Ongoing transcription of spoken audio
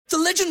The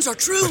legends are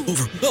true.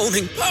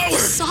 Overwhelming power.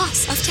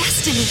 Sauce of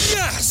destiny.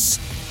 Yes!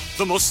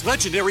 The most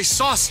legendary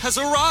sauce has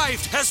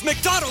arrived as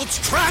McDonald's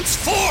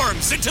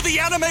transforms into the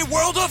anime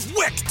world of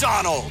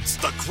WickDonald's.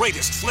 The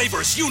greatest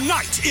flavors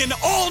unite in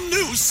all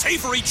new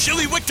savory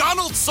chili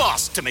McDonald's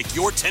sauce to make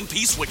your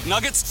 10-piece Wick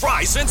Nuggets,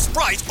 fries, and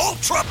Sprite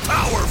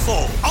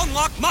ultra-powerful.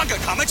 Unlock manga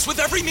comics with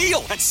every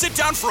meal and sit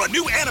down for a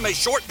new anime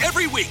short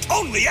every week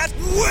only at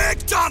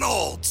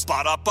WickDonald's.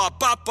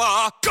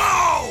 Ba-da-ba-ba-ba,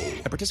 go!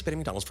 And participate in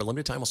McDonald's for a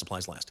limited time while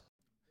supplies last.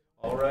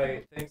 All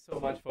right. Thanks so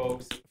much,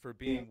 folks, for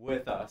being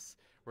with us.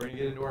 We're going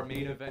to get into our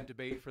main event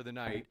debate for the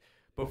night.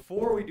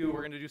 Before we do, we're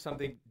going to do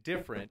something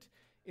different.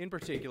 In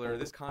particular,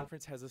 this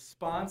conference has a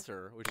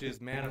sponsor, which is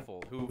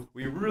Manifold, who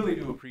we really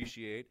do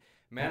appreciate.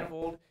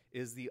 Manifold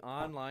is the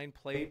online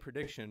play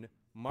prediction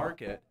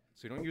market.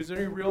 So you don't use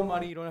any real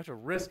money. You don't have to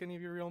risk any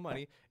of your real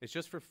money. It's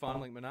just for fun,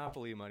 like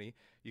Monopoly money.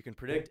 You can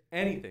predict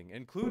anything,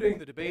 including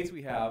the debates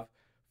we have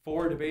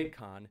for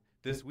DebateCon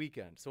this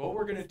weekend. So what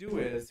we're going to do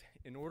is,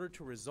 in order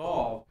to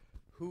resolve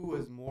who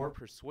was more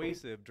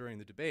persuasive during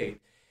the debate,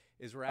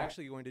 is we're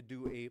actually going to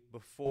do a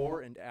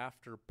before and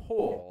after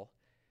poll,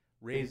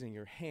 raising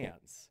your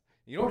hands.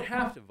 You don't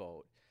have to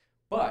vote,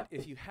 but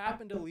if you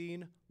happen to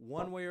lean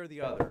one way or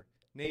the other,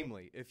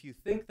 namely, if you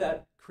think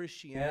that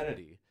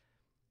Christianity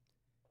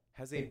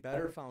has a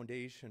better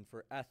foundation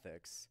for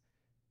ethics,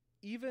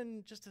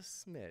 even just a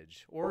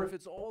smidge, or if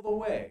it's all the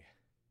way,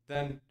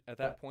 then at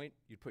that point,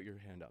 you'd put your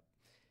hand up.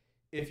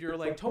 If you're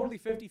like totally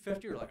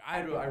 50-50, or like,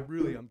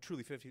 I'm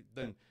truly 50,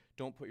 then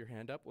don't put your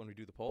hand up when we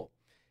do the poll.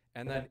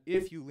 And then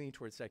if you lean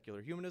towards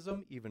secular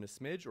humanism, even a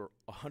smidge or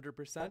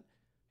 100%,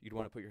 you'd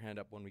want to put your hand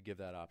up when we give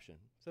that option.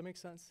 Does that make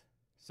sense?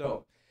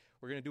 So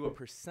we're going to do a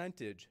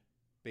percentage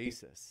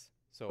basis.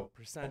 So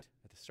percent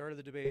at the start of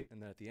the debate and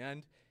then at the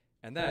end.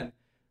 And then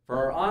for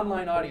our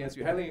online audience,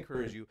 we highly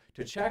encourage you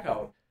to check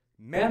out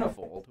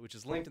Manifold, which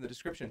is linked in the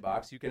description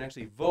box. You can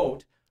actually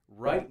vote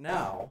right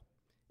now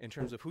in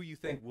terms of who you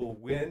think will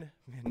win.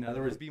 In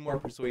other words, be more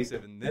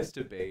persuasive in this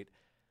debate,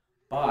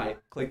 by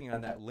clicking on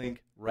that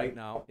link right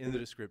now in the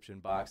description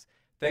box.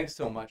 Thanks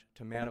so much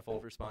to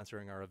Manifold for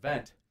sponsoring our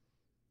event.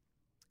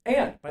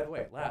 And, by the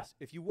way, last,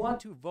 if you want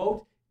to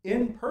vote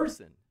in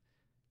person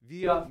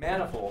via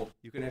Manifold,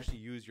 you can actually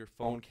use your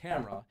phone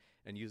camera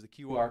and use the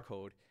QR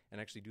code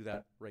and actually do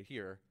that right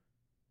here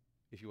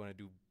if you want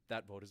to do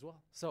that vote as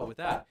well. So with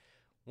that,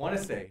 want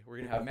to say we're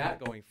going to have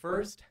Matt going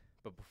first,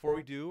 but before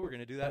we do, we're going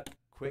to do that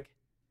quick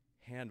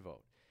hand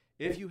vote.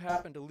 If you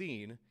happen to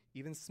lean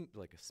even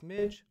like a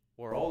smidge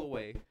or all the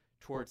way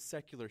towards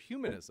secular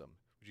humanism,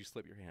 would you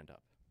slip your hand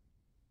up?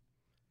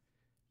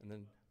 And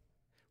then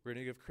we're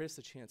going to give Chris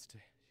a chance to,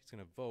 he's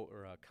going to vote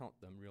or count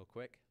them real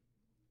quick.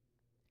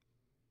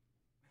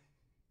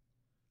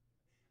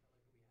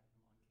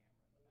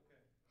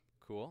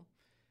 Cool.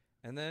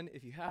 And then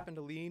if you happen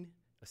to lean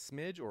a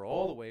smidge or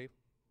all the way,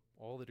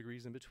 all the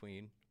degrees in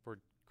between, for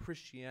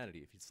Christianity,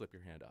 if you'd slip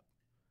your hand up.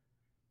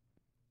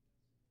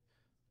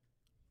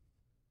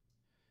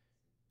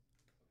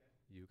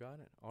 You got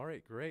it. All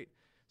right, great.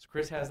 So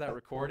Chris has that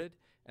recorded,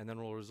 and then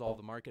we'll resolve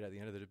the market at the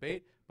end of the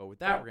debate. But with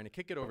that, we're going to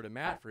kick it over to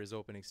Matt for his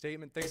opening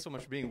statement. Thanks so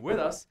much for being with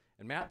us.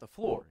 And Matt, the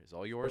floor is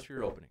all yours for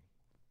your opening.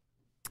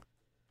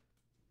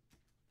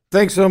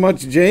 Thanks so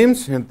much,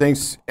 James, and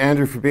thanks,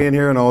 Andrew, for being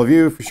here, and all of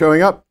you for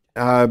showing up.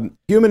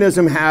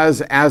 Humanism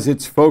has as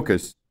its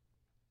focus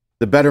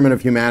the betterment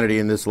of humanity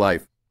in this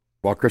life,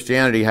 while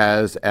Christianity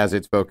has as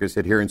its focus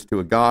adherence to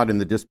a God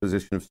and the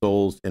disposition of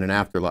souls in an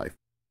afterlife.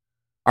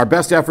 Our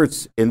best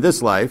efforts in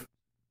this life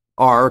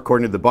are,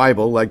 according to the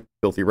Bible, like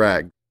filthy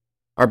rags.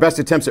 Our best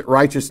attempts at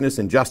righteousness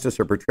and justice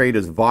are portrayed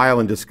as vile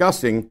and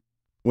disgusting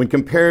when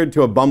compared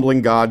to a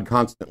bumbling God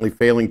constantly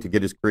failing to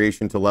get his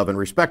creation to love and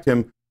respect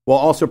him, while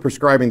also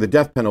prescribing the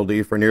death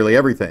penalty for nearly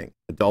everything: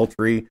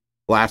 adultery,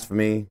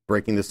 blasphemy,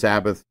 breaking the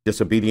Sabbath,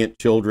 disobedient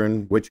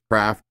children,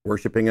 witchcraft,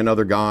 worshiping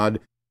another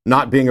god,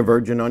 not being a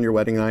virgin on your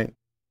wedding night.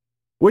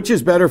 Which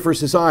is better for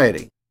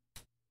society?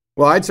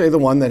 Well, I'd say the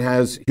one that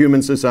has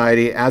human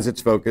society as its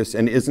focus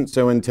and isn't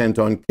so intent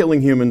on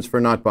killing humans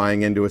for not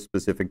buying into a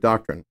specific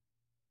doctrine.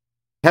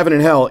 Heaven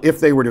and hell, if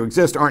they were to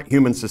exist, aren't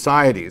human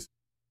societies.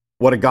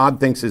 What a God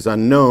thinks is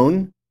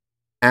unknown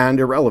and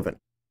irrelevant.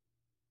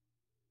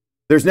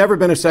 There's never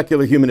been a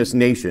secular humanist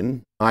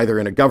nation, either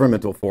in a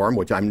governmental form,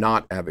 which I'm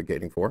not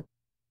advocating for,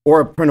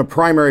 or in a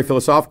primary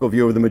philosophical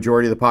view of the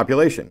majority of the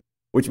population,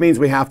 which means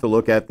we have to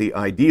look at the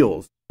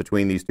ideals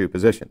between these two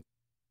positions.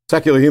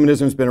 Secular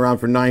humanism has been around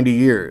for 90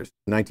 years.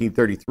 In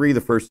 1933,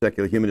 the first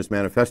Secular Humanist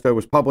Manifesto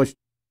was published.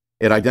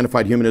 It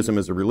identified humanism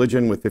as a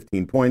religion with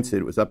 15 points.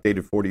 It was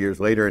updated 40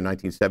 years later in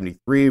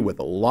 1973 with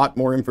a lot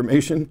more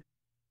information.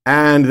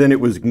 And then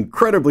it was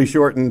incredibly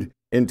shortened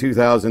in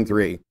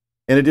 2003.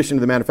 In addition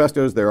to the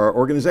manifestos, there are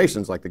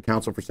organizations like the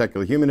Council for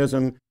Secular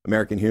Humanism,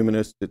 American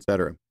Humanists,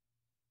 etc.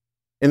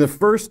 In the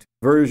first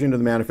version of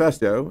the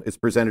manifesto, it's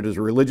presented as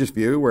a religious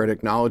view where it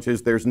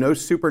acknowledges there's no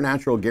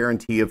supernatural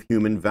guarantee of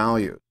human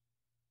value.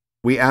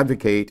 We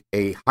advocate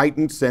a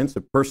heightened sense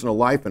of personal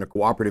life and a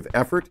cooperative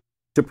effort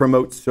to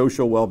promote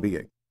social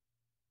well-being.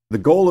 The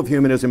goal of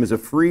humanism is a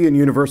free and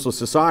universal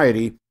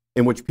society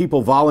in which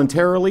people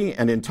voluntarily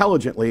and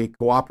intelligently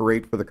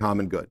cooperate for the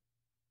common good.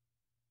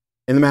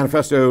 In the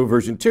manifesto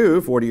version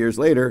 2, 40 years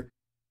later,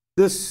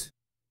 this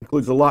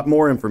includes a lot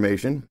more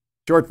information.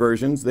 Short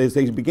versions, they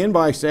begin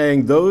by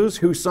saying those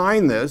who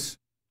sign this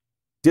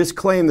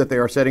disclaim that they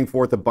are setting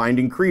forth a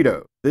binding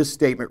credo. This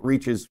statement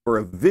reaches for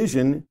a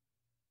vision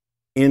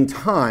in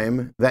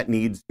time that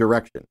needs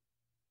direction.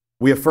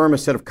 We affirm a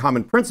set of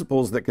common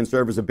principles that can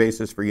serve as a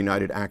basis for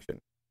united action.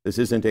 This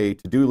isn't a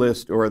to-do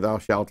list or thou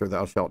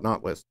shalt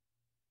not list.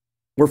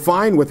 We're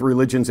fine with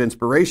religion's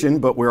inspiration,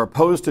 but we're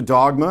opposed to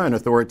dogma and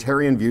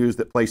authoritarian views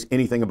that place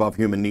anything above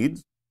human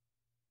needs.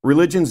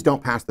 Religions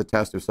don't pass the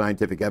test of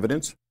scientific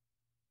evidence.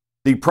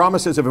 The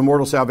promises of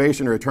immortal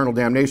salvation or eternal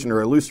damnation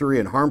are illusory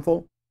and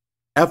harmful.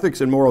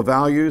 Ethics and moral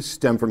values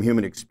stem from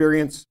human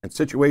experience, and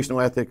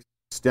situational ethics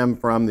stem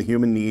from the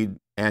human need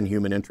and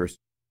human interest.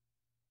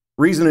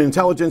 Reason and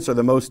intelligence are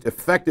the most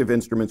effective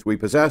instruments we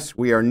possess.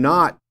 We are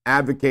not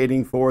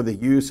advocating for the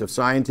use of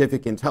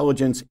scientific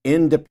intelligence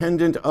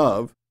independent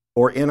of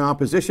or in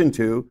opposition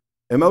to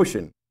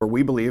emotion, for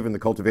we believe in the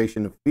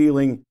cultivation of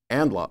feeling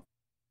and love.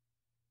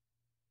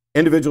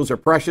 Individuals are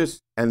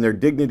precious and their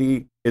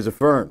dignity is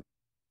affirmed.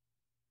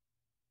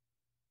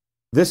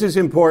 This is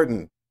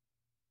important.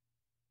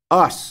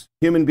 Us,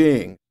 human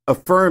beings,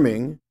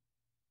 affirming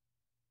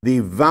the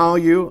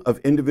value of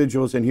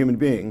individuals and human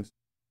beings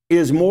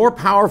is more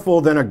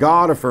powerful than a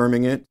God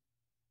affirming it,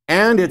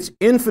 and it's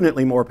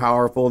infinitely more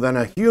powerful than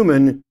a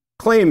human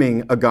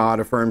claiming a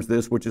God affirms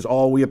this, which is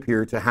all we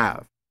appear to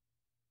have.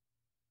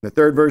 The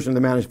third version of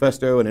the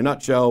manifesto, in a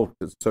nutshell,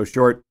 is so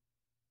short.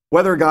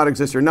 Whether God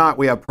exists or not,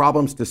 we have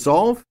problems to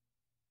solve.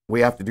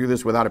 We have to do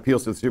this without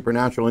appeals to the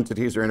supernatural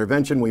entities or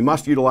intervention. We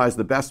must utilize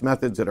the best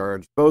methods at our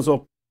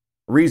disposal.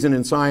 Reason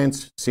and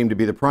science seem to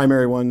be the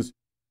primary ones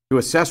to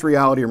assess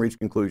reality and reach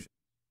conclusions.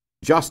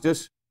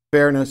 Justice,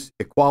 fairness,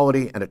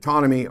 equality, and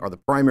autonomy are the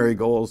primary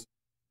goals.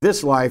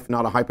 This life,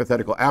 not a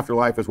hypothetical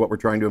afterlife, is what we're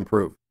trying to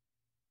improve.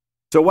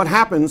 So what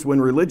happens when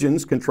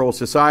religions control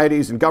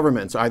societies and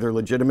governments, either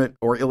legitimate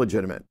or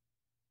illegitimate?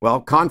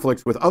 Well,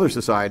 conflicts with other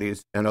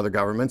societies and other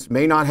governments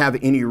may not have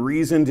any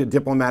reasoned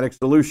diplomatic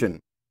solution.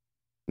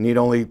 You need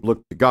only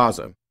look to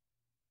Gaza.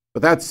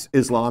 But that's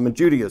Islam and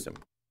Judaism.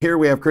 Here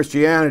we have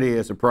Christianity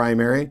as a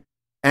primary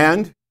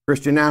and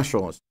Christian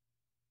nationalism.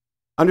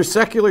 Under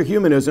secular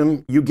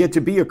humanism, you get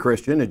to be a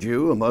Christian, a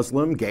Jew, a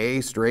Muslim,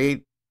 gay,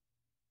 straight,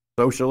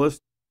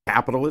 socialist,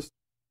 capitalist.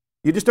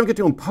 You just don't get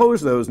to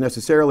impose those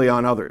necessarily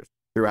on others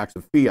through acts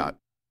of fiat.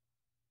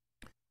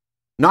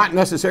 Not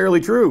necessarily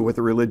true with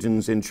the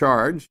religions in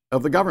charge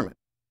of the government.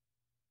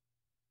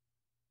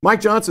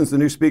 Mike Johnson's the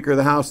new Speaker of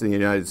the House in the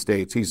United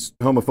States. He's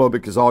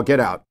homophobic as all get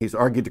out. He's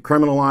argued to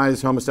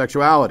criminalize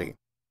homosexuality.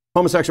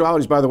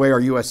 Homosexualities, by the way,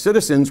 are U.S.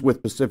 citizens with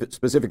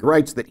specific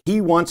rights that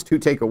he wants to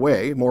take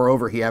away.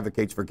 Moreover, he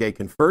advocates for gay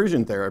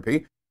conversion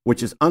therapy,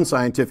 which is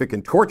unscientific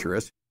and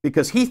torturous,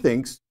 because he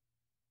thinks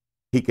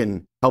he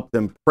can help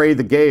them pray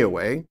the gay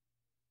away,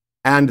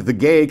 and the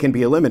gay can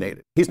be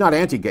eliminated. He's not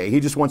anti-gay. He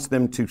just wants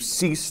them to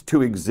cease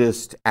to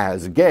exist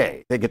as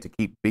gay. They get to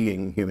keep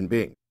being human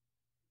beings.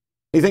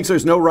 He thinks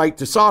there's no right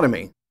to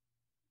sodomy.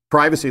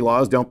 Privacy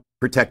laws don't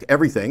protect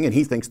everything, and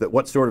he thinks that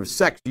what sort of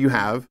sex you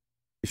have,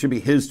 it should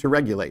be his to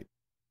regulate.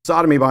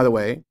 Sodomy, by the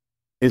way,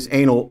 is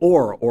anal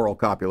or oral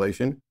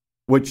copulation,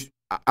 which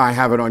I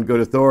have it on good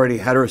authority,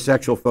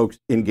 heterosexual folks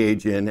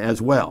engage in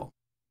as well.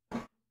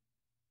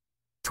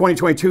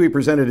 2022, he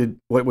presented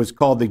what was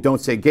called the Don't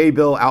Say Gay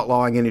bill,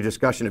 outlawing any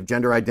discussion of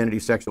gender identity,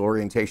 sexual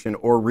orientation,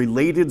 or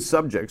related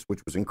subjects,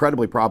 which was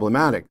incredibly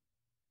problematic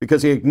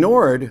because he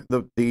ignored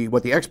what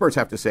the experts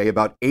have to say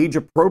about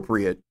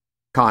age-appropriate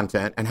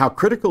content and how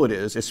critical it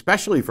is,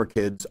 especially for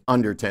kids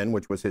under 10,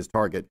 which was his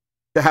target,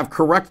 to have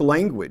correct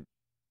language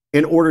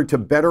in order to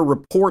better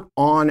report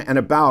on and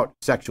about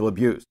sexual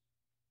abuse.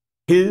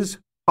 His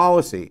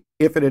policy,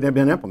 if it had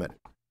been implemented,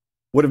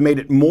 would have made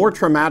it more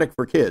traumatic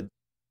for kids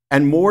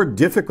and more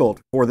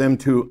difficult for them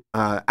to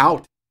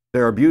out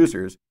their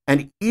abusers,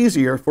 and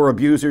easier for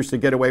abusers to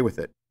get away with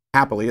it.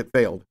 Happily, it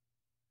failed.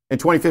 In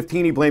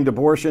 2015, he blamed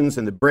abortions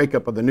and the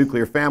breakup of the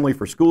nuclear family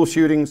for school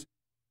shootings.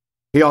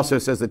 He also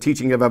says the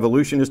teaching of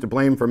evolution is to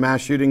blame for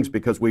mass shootings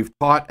because we've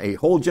taught a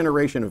whole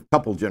generation, of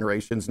couple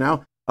generations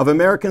now, of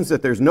Americans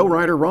that there's no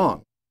right or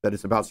wrong, that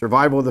it's about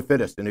survival of the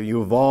fittest. And if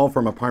you evolve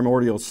from a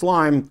primordial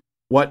slime,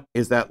 what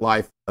is that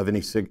life of any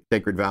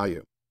sacred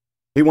value?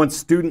 He wants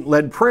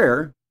student-led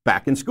prayer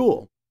back in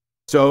school.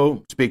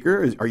 So,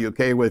 Speaker, are you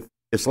okay with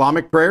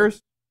Islamic prayers,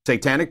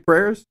 satanic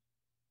prayers,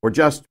 or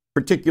just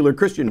particular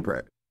Christian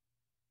prayers?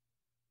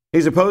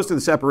 He's opposed to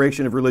the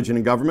separation of religion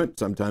and government,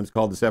 sometimes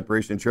called the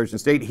separation of church and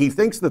state. He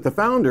thinks that the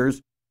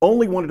founders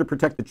only wanted to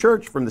protect the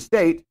church from the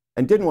state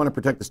and didn't want to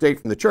protect the state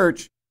from the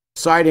church,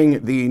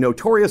 citing the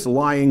notorious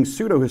lying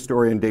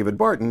pseudo-historian David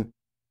Barton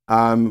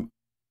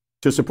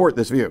to support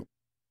this view.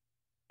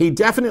 He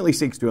definitely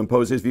seeks to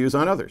impose his views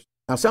on others.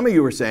 Now, some of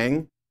you are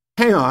saying,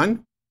 hang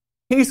on,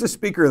 he's the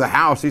Speaker of the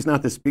House, he's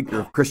not the Speaker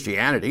of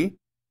Christianity,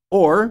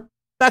 or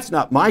that's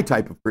not my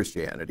type of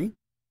Christianity.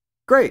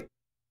 Great.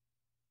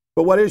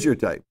 But what is your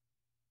type?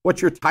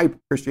 What's your type of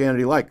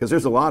Christianity like? Because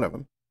there's a lot of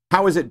them.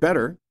 How is it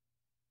better?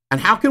 And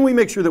how can we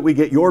make sure that we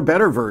get your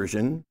better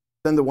version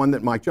than the one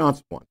that Mike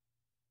Johnson wants?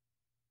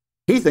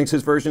 He thinks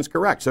his version is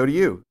correct. So do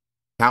you.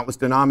 Countless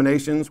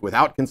denominations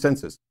without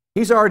consensus.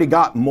 He's already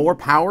got more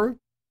power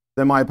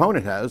than my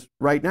opponent has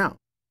right now.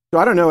 So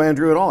I don't know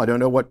Andrew at all. I don't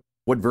know what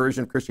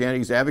version of Christianity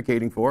he's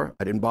advocating for.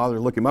 I didn't bother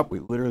to look him up. We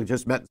literally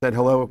just met and said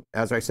hello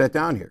as I sat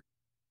down here.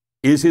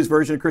 Is his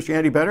version of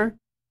Christianity better?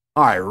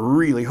 I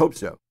really hope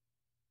so,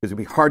 because it'd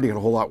be hard to get a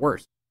whole lot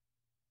worse.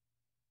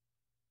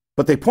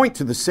 But they point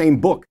to the same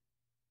book.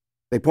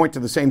 They point to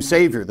the same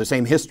Savior, the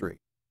same history.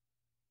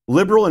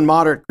 Liberal and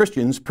moderate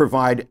Christians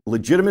provide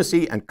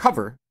legitimacy and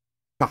cover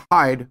to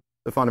hide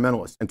the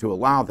fundamentalists and to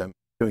allow them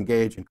to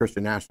engage in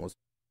Christian nationalism.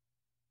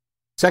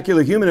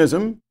 Secular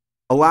humanism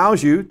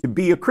allows you to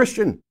be a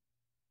Christian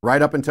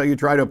right up until you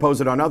try to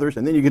oppose it on others,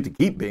 and then you get to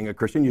keep being a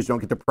Christian. You just don't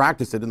get to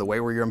practice it in the way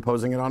where you're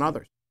imposing it on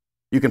others.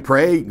 You can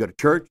pray, you can go to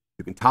church,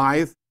 you can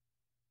tithe,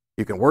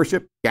 you can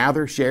worship,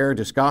 gather, share,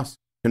 discuss,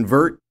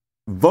 convert,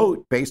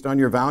 vote based on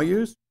your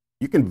values.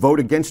 You can vote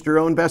against your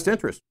own best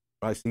interest.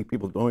 I see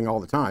people doing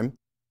all the time.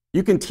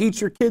 You can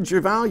teach your kids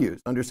your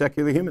values under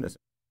secular humanism.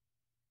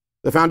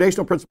 The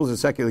foundational principles of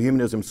secular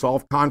humanism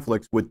solve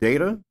conflicts with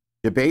data,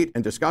 debate,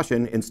 and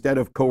discussion instead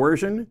of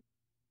coercion,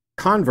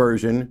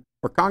 conversion,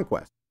 or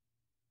conquest.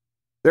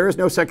 There is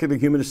no secular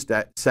humanist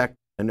sect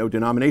and no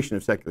denomination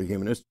of secular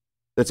humanists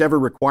that's ever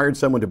required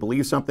someone to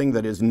believe something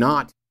that is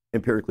not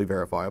empirically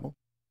verifiable,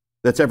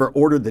 that's ever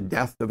ordered the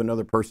death of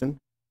another person,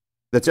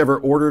 that's ever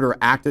ordered or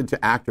acted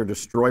to act or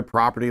destroy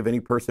property of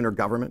any person or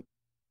government,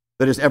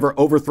 that has ever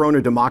overthrown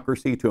a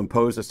democracy to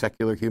impose a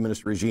secular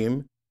humanist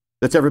regime,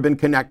 that's ever been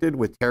connected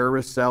with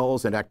terrorist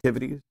cells and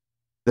activities,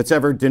 that's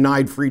ever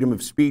denied freedom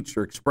of speech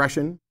or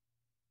expression,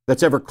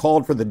 that's ever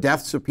called for the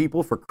deaths of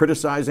people for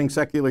criticizing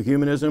secular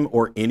humanism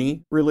or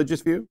any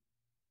religious view,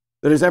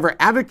 that has ever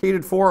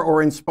advocated for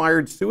or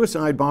inspired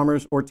suicide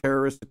bombers or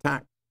terrorist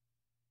attacks.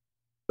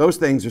 Those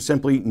things are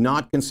simply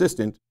not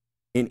consistent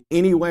in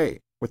any way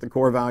with the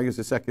core values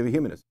of secular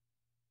humanism.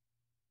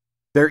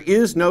 There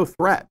is no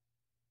threat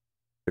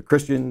to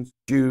Christians,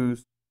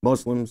 Jews,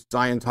 Muslims,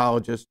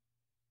 Scientologists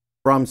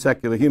from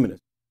secular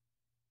humanism.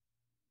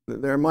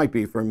 There might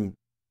be from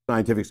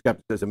scientific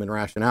skepticism and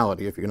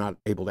rationality if you're not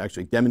able to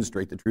actually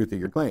demonstrate the truth of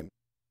your claim.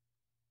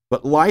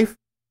 But life,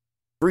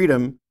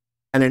 freedom,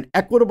 and an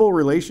equitable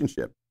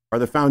relationship are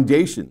the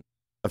foundation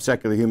of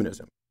secular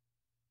humanism.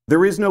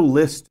 There is no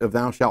list of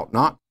thou shalt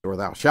not or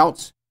thou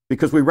shalts,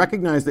 because we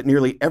recognize that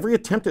nearly every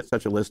attempt at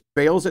such a list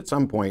fails at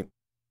some point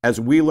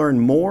as we learn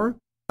more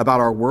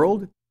about our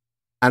world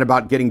and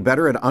about getting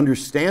better at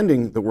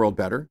understanding the world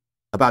better,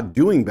 about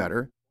doing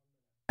better,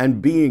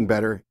 and being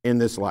better in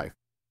this life.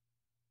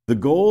 The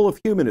goal of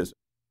humanism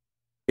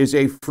is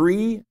a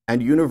free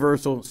and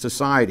universal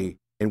society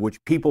in which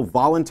people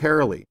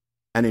voluntarily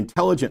and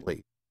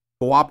intelligently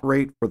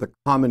cooperate for the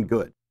common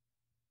good.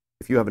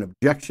 If you have an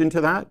objection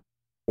to that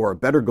or a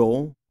better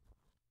goal,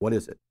 what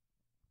is it?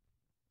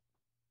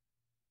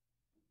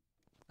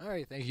 All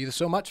right, thank you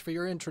so much for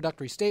your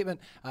introductory statement.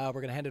 We're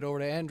going to hand it over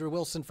to Andrew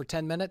Wilson for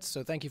 10 minutes.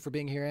 So thank you for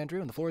being here, Andrew,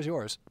 and the floor is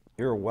yours.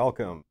 You're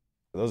welcome.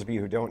 For those of you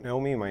who don't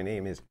know me, my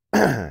name is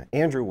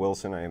Andrew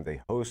Wilson. I am the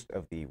host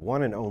of the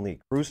one and only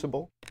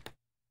Crucible,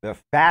 the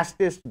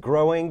fastest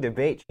growing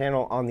debate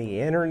channel on the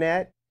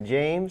internet,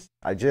 James.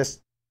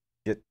 Just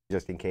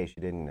in case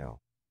you didn't know.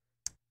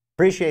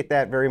 Appreciate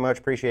that very much.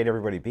 Appreciate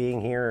everybody being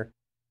here.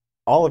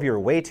 All of you are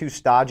way too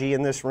stodgy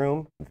in this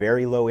room.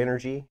 Very low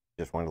energy.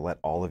 Just wanted to let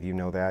all of you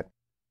know that.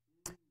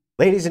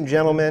 Ladies and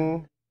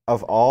gentlemen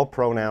of all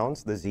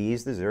pronouns, the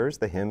Z's, the Zers,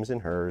 the hims,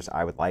 and hers,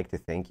 I would like to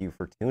thank you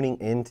for tuning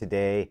in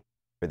today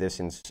for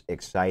this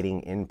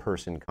exciting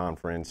in-person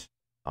conference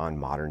on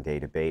modern-day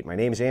debate. My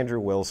name is Andrew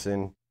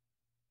Wilson.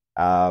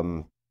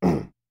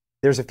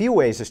 There's a few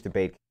ways this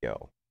debate can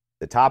go.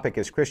 The topic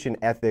is Christian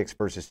ethics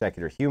versus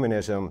secular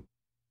humanism,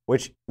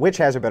 which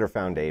has a better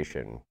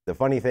foundation. The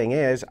funny thing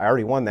is, I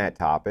already won that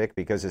topic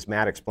because, as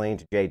Matt explained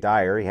to Jay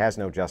Dyer, he has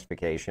no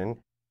justification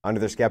under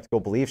the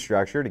skeptical belief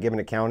structure to give an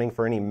accounting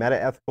for any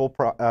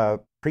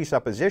meta-ethical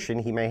presupposition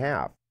he may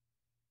have.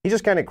 He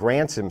just kind of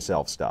grants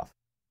himself stuff.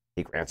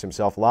 He grants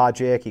himself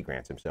logic, he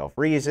grants himself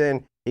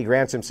reason, he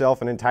grants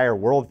himself an entire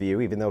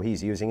worldview, even though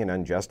he's using an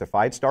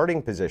unjustified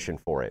starting position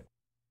for it.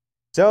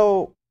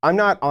 So I'm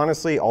not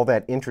honestly all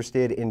that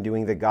interested in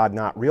doing the God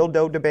not real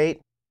dough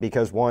debate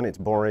because one, it's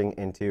boring,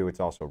 and two, it's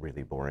also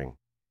really boring.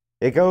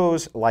 It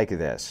goes like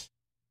this.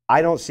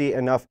 I don't see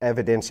enough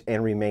evidence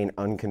and remain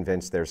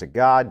unconvinced there's a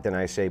God. Then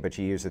I say, but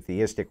you use a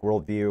theistic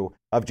worldview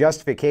of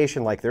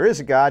justification like there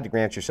is a God to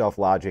grant yourself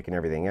logic and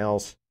everything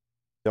else.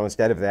 So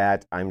instead of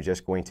that, I'm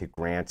just going to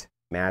grant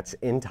Matt's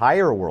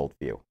entire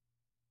worldview.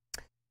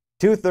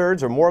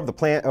 2/3 or more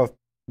of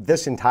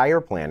this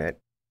entire planet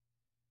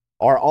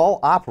are all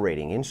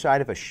operating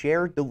inside of a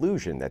shared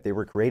delusion that they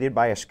were created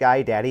by a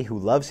sky daddy who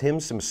loves him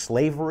some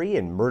slavery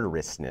and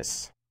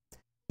murderousness.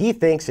 He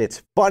thinks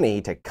it's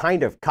funny to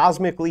kind of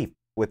cosmically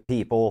with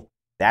people.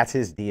 That's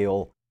his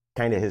deal,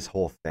 kind of his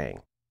whole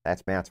thing.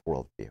 That's Matt's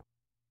worldview.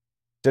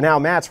 So now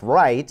Matt's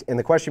right, and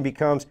the question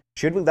becomes,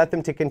 should we let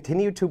them to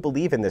continue to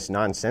believe in this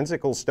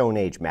nonsensical Stone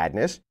Age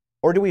madness,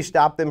 or do we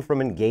stop them from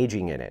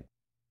engaging in it?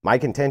 My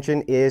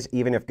contention is,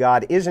 even if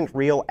God isn't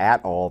real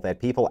at all, that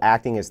people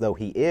acting as though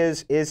he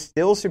is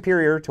still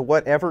superior to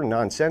whatever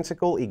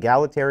nonsensical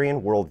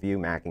egalitarian worldview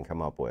Matt can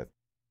come up with.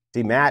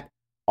 See, Matt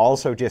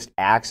also just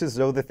acts as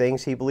though the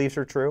things he believes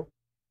are true.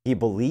 He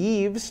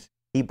believes,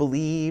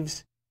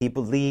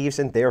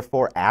 and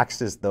therefore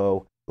acts as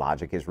though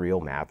logic is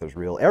real, math is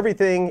real.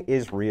 Everything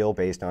is real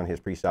based on his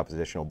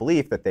presuppositional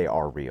belief that they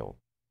are real.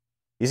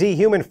 You see,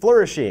 human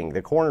flourishing,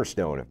 the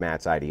cornerstone of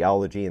Matt's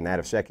ideology and that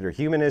of secular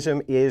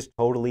humanism, is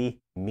totally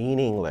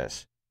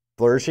meaningless.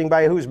 Flourishing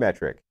by whose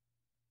metric?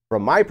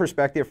 From my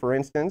perspective, for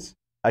instance,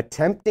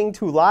 attempting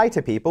to lie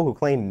to people who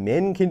claim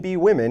men can be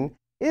women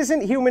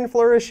isn't human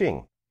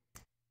flourishing.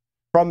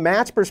 From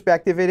Matt's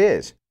perspective, it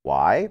is.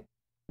 Why?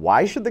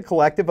 Why should the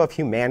collective of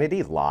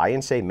humanity lie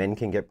and say men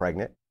can get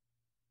pregnant?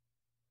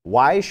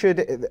 Why should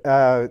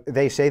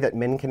they say that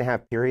men can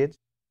have periods?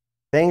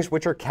 Things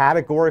which are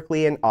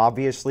categorically and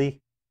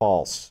obviously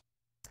false.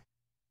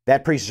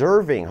 That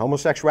preserving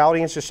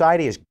homosexuality in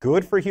society is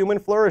good for human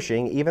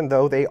flourishing, even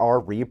though they are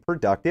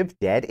reproductive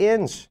dead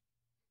ends.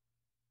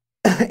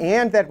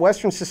 And that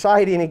Western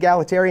society and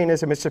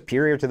egalitarianism is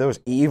superior to those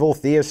evil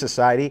theist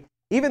society,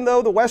 even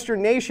though the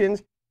Western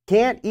nations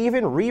can't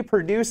even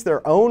reproduce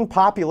their own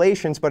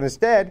populations, but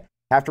instead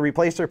have to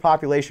replace their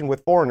population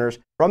with foreigners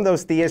from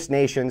those theist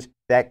nations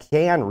that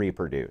can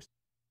reproduce.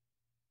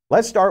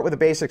 Let's start with a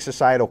basic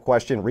societal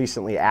question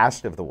recently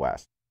asked of the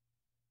West,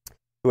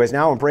 who has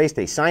now embraced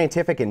a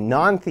scientific and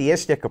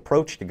non-theistic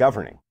approach to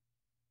governing.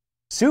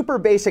 Super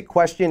basic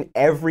question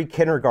every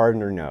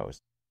kindergartner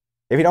knows.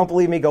 If you don't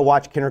believe me, go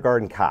watch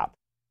Kindergarten Cop.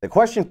 The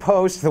question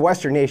posed to the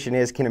Western nation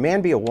is, can a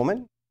man be a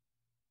woman?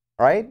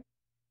 All right?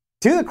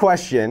 To the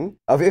question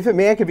of if a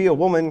man can be a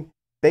woman,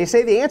 they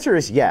say the answer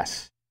is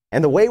yes.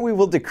 And the way we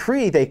will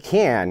decree they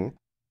can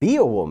be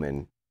a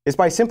woman is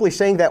by simply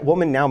saying that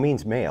woman now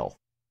means male.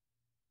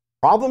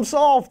 Problem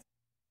solved.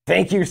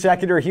 Thank you,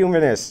 secular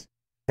humanists.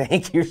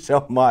 Thank you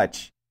so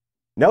much.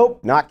 Nope,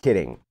 not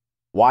kidding.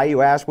 Why,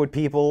 you ask, would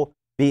people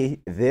be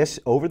this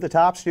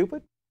over-the-top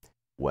stupid?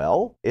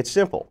 Well, it's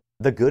simple.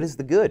 The good is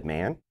the good,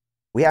 man.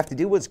 We have to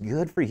do what's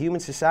good for human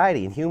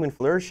society and human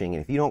flourishing.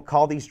 And if you don't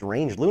call these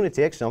deranged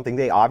lunatics something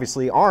they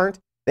obviously aren't,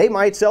 they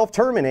might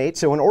self-terminate.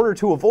 So in order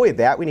to avoid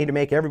that, we need to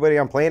make everybody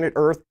on planet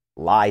Earth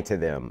lie to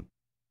them.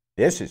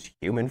 This is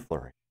human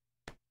flourishing.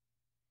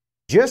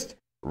 Just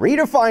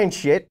redefine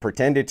shit,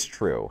 pretend it's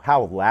true.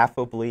 How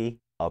laughably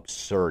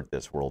absurd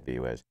this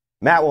worldview is.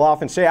 Matt will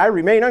often say, I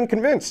remain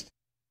unconvinced.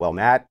 Well,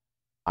 Matt,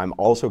 I'm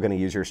also going to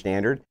use your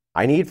standard.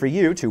 I need for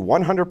you to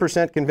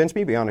 100% convince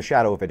me beyond a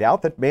shadow of a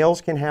doubt that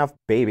males can have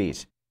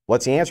babies.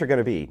 What's the answer going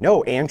to be?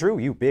 No, Andrew,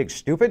 you big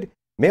stupid.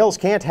 Males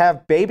can't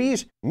have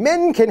babies.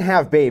 Men can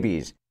have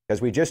babies.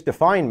 Because we just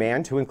defined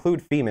man to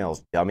include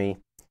females, dummy.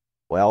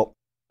 Well,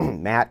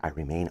 Matt, I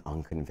remain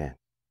unconvinced.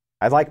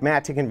 I'd like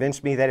Matt to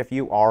convince me that if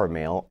you are a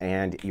male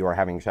and you are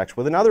having sex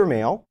with another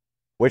male,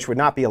 which would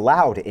not be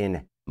allowed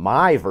in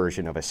my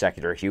version of a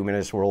secular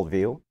humanist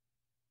worldview,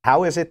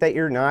 how is it that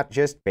you're not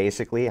just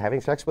basically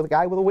having sex with a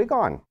guy with a wig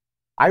on?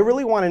 I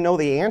really want to know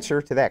the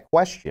answer to that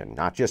question.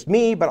 Not just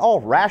me, but all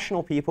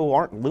rational people who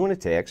aren't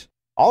lunatics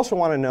also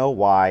want to know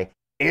why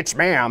it's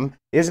ma'am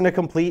isn't a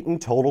complete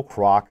and total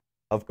crock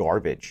of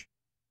garbage.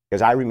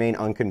 Because I remain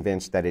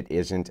unconvinced that it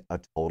isn't a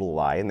total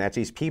lie, and that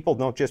these people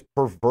don't just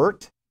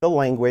pervert the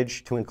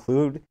language to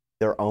include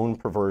their own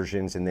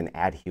perversions and then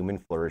add human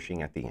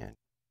flourishing at the end.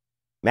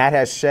 Matt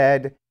has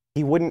said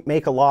he wouldn't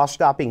make a law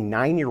stopping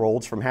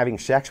 9-year-olds from having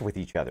sex with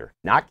each other.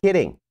 Not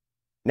kidding.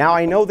 Now,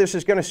 I know this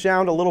is going to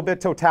sound a little bit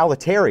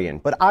totalitarian,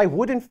 but I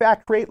would in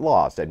fact create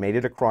laws that made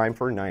it a crime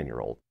for a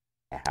 9-year-old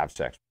to have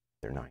sex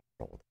with their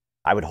 9-year-old.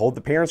 I would hold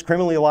the parents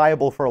criminally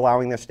liable for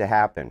allowing this to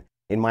happen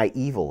in my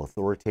evil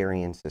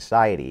authoritarian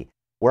society,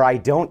 where I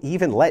don't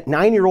even let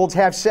 9-year-olds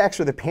have sex,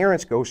 or the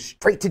parents go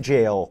straight to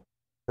jail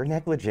for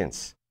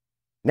negligence.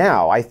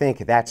 Now, I think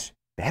that's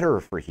better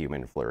for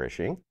human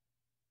flourishing.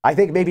 I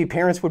think maybe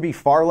parents would be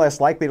far less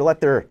likely to let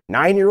their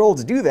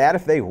 9-year-olds do that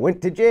if they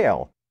went to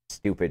jail.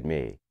 Stupid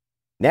me.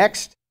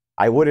 Next,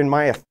 I would in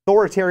my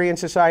authoritarian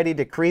society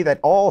decree that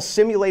all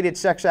simulated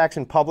sex acts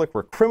in public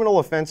were criminal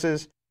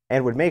offenses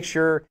and would make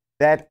sure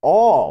that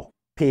all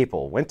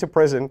people went to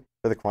prison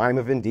for the crime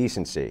of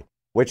indecency,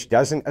 which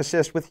doesn't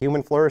assist with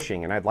human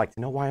flourishing, and I'd like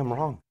to know why I'm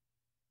wrong.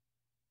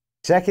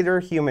 Secular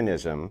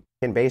humanism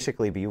can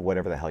basically be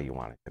whatever the hell you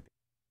want it to be.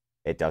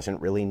 It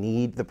doesn't really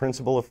need the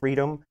principle of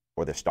freedom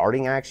or the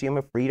starting axiom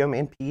of freedom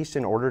and peace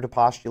in order to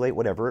postulate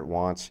whatever it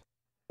wants.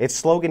 It's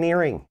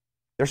sloganeering.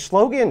 They're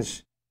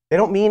slogans. They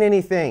don't mean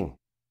anything.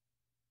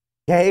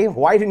 Okay?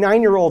 Why do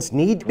 9-year-olds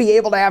need to be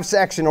able to have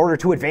sex in order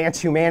to advance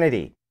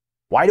humanity?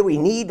 Why do we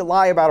need to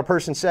lie about a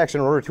person's sex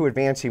in order to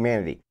advance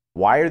humanity?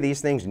 Why are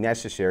these things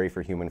necessary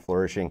for human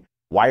flourishing?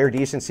 Why are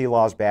decency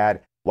laws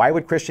bad? Why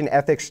would Christian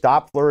ethics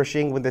stop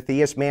flourishing when the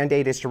theist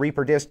mandate is to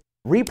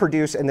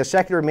reproduce and the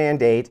secular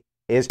mandate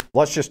is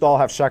let's just all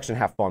have sex and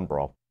have fun,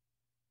 bro?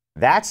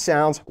 That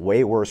sounds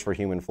way worse for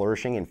human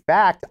flourishing. In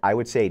fact, I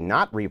would say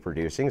not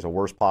reproducing is a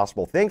worst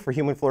possible thing for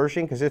human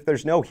flourishing, because if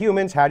there's no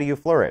humans, how do you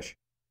flourish?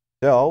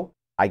 So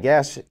I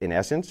guess, in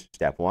essence,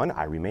 step 1,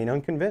 I remain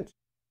unconvinced.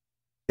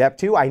 Step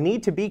 2, I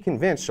need to be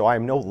convinced, so I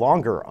am no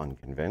longer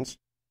unconvinced.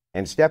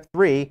 And step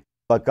 3,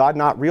 but God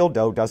not real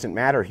dough doesn't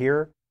matter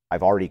here.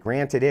 I've already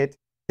granted it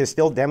to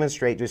still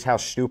demonstrate just how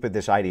stupid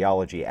this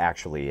ideology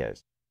actually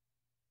is.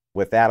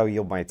 With that, I'll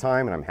yield my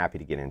time, and I'm happy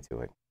to get into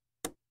it.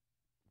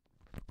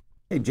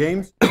 Hey,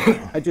 James,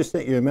 I just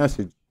sent you a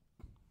message.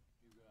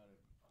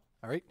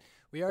 All right.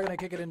 We are going to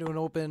kick it into an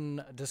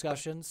open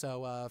discussion,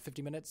 so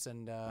 50 minutes,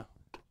 and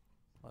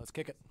let's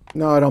kick it.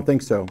 No, I don't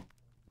think so.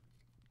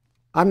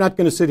 I'm not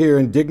going to sit here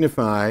and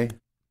dignify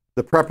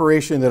the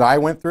preparation that I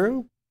went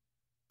through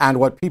and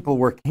what people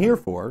were here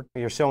for.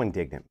 You're so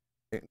indignant.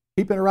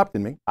 Keep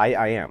interrupting me. I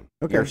am.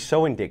 Okay. You're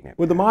so indignant.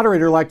 Would the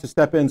moderator like to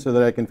step in so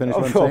that I can finish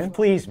what I'm saying?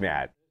 Please,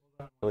 Matt.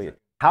 Please.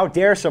 How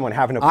dare someone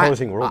have an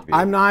opposing worldview?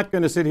 I'm not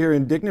going to sit here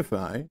and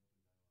dignify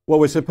what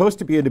was supposed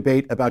to be a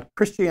debate about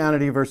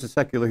Christianity versus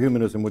secular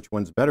humanism, which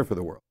one's better for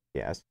the world,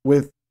 Yes.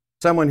 with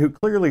someone who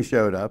clearly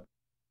showed up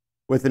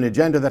with an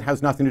agenda that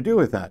has nothing to do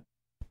with that.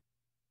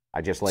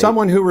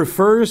 Someone who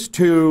refers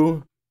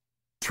to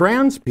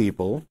trans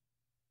people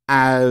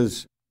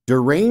as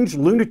deranged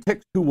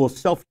lunatics who will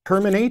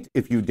self-terminate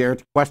if you dare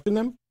to question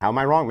them. How am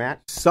I wrong,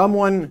 Matt?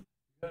 Someone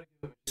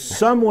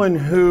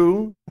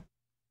who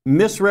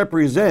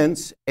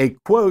misrepresents a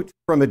quote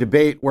from a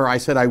debate where I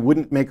said I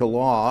wouldn't make a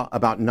law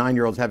about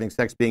 9-year-olds having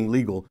sex being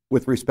legal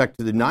with respect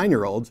to the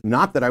 9-year-olds,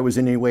 not that I was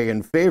in any way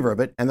in favor of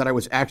it and that I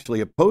was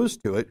actually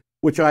opposed to it,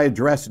 which I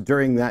addressed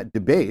during that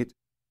debate.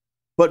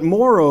 But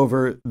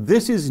moreover,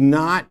 this is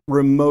not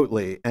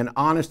remotely an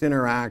honest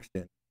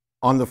interaction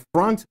on the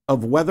front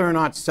of whether or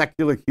not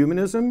secular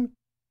humanism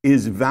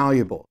is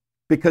valuable.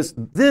 Because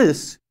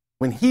this,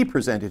 when he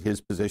presented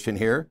his position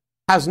here,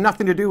 has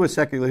nothing to do with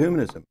secular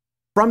humanism.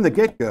 From the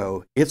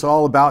get-go, it's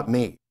all about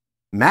me.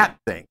 Matt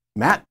thinks,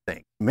 Matt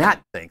thinks,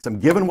 Matt thinks. I'm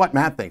giving what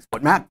Matt thinks,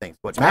 what Matt thinks,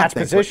 what Matt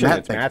thinks, what Matt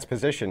thinks. Matt's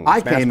position. I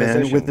came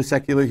in with the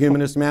Secular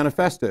Humanist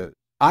Manifesto.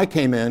 I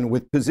came in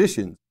with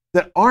positions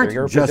that aren't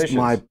just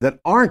that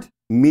aren't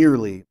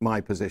merely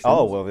my positions.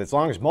 Oh, well, as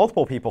long as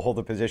multiple people hold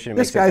the position, it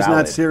makes it valid. This guy's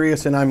not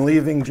serious, and I'm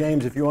leaving.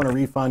 James, if you want a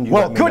refund, you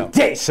let me know. Well, good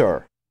day,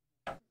 sir.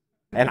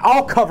 And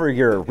I'll cover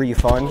your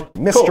refund,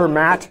 Mr.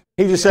 Matt.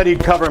 He just said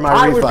he'd cover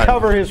my refund. I would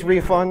cover his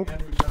refund.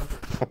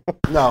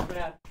 No.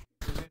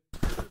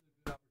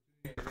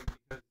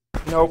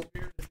 Nope.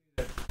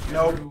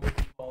 Nope.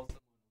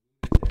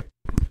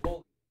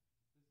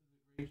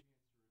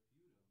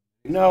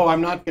 No,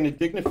 I'm not going to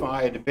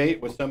dignify a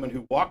debate with someone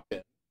who walked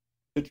in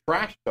to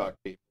trash talk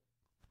people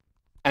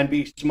and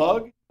be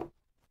smug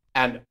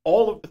and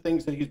all of the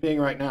things that he's being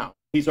right now.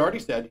 He's already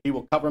said he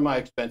will cover my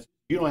expenses.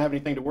 You don't have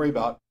anything to worry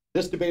about.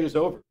 This debate is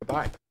over.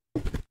 Goodbye.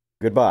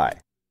 Goodbye.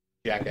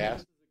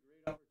 Jackass.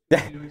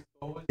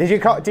 Did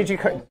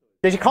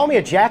you call me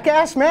a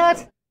jackass,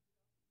 Matt?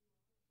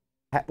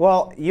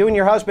 Well, you and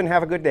your husband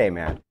have a good day,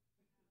 Matt.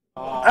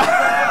 Have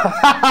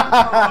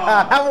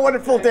a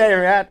wonderful day,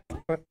 Matt.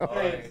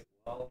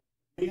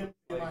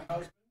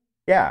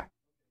 Yeah.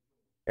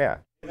 Yeah.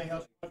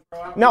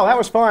 No, that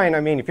was fine. I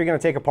mean, if you're going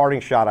to take a parting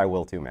shot, I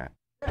will too, Matt.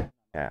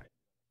 Yeah.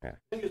 Yeah.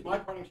 The thing is, my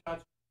parting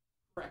shot's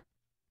correct.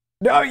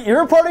 No,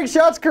 your parting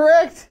shot's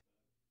correct?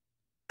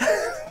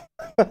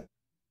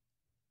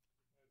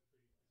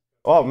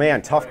 Oh,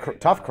 man, tough crowd.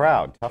 Tough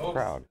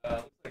crowd.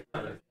 Looks like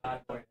we're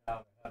not going to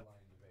have a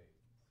headline debate,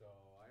 so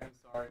I am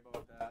sorry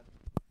about that.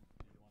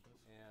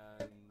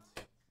 And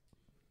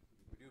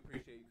we do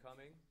appreciate you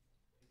coming.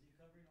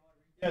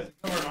 Yes,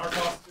 covering our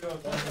costs too.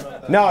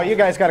 No, you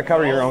guys got to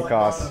cover your own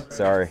costs.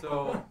 Sorry.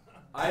 So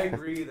I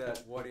agree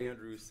that what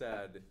Andrew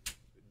said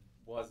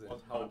wasn't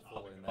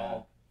helpful in that.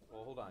 Well,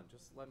 hold on.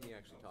 Just let me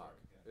actually talk.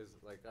 Is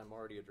like I'm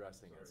already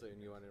addressing it, so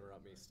you want to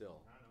interrupt me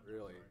still?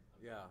 Really?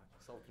 Yeah.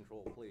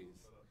 Self-control, please.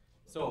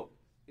 So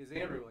is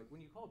Andrew like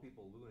when you call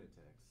people lunatics?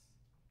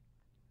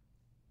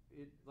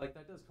 It like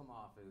that does come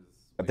off as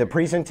weird. The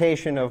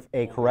presentation of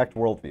a correct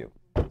worldview.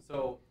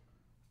 So,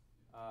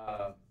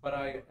 but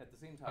at the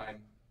same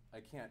time, I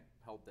can't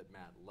help that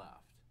Matt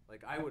left.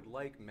 Like, I would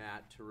like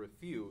Matt to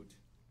refute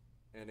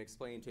and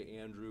explain to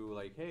Andrew,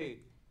 like,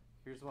 hey,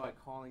 here's why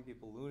calling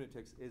people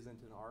lunatics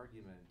isn't an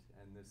argument,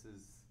 and this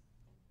is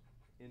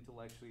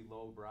intellectually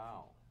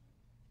lowbrow.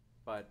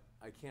 But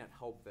I can't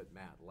help that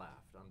Matt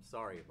left. I'm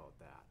sorry about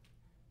that.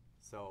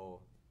 So,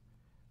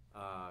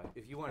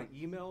 if you want to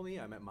email me,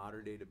 I'm at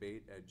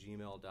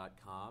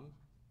moderndaydebate@gmail.com.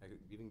 I could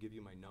even give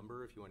you my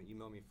number if you want to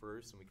email me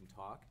first and we can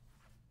talk.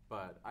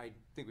 But I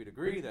think we'd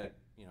agree that,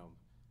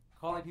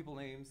 calling people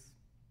names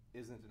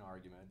isn't an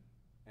argument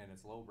and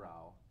it's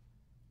lowbrow.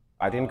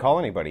 I didn't call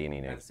anybody any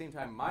At the names. same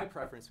time, my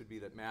preference would be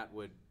that Matt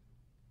would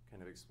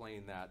kind of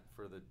explain that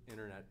for the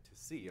internet to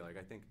see. Like,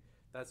 I think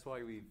that's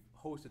why we've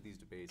hosted these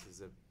debates,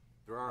 is if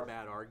there are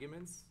bad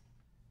arguments,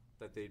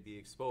 that they'd be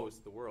exposed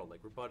to the world,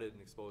 like rebutted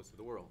and exposed to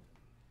the world.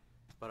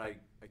 But I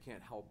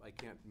can't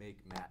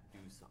make Matt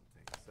do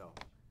something. So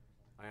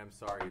I am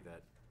sorry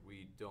that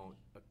we don't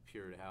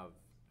appear to have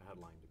a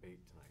headline debate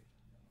tonight.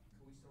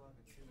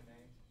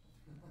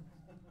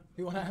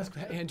 You want to ask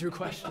Andrew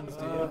questions,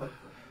 do you?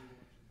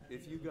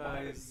 If you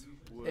guys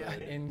would, Yeah,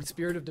 in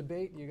spirit of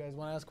debate, you guys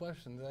want to ask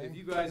questions, eh? if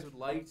you guys would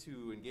like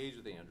to engage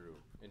with Andrew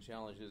and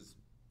challenge his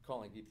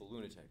calling people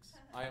lunatics,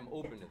 I am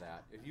open to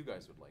that. If you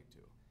guys would like to,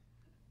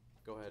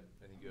 go ahead.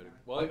 I think you had.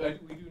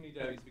 We do need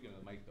to have you speaking to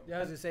the mic, though. Yeah, I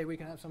was going to say, we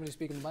can have somebody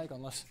speak in the mic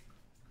unless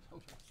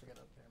somebody wants to get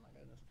up there, my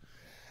goodness.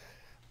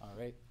 All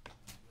right.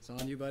 It's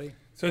on you, buddy.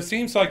 So it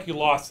seems like you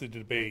lost the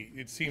debate.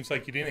 It seems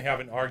like you didn't have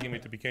an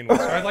argument to begin with.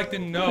 So I'd like to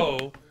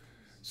know.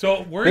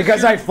 So where's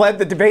Because I fled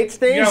the debate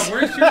stage? Yeah,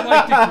 where's your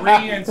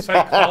degree in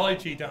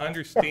psychology to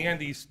understand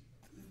these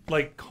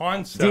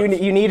concepts? Do you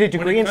need a when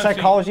degree it in comes to-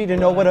 psychology to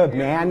know what a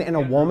man and a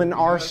woman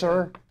are,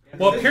 sir?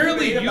 Well,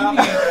 apparently you need.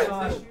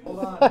 Hold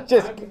on.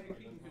 Just- I'm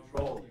taking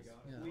control.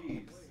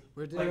 Please.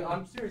 We're doing.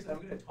 I'm serious. I'm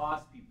going to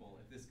toss people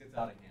if this gets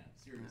out of hand.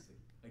 Seriously.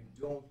 I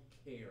don't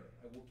care.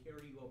 I will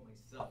carry you out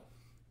myself.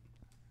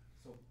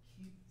 So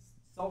keep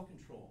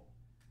self-control.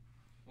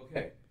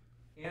 Okay.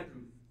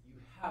 Andrew,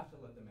 you have to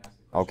let them ask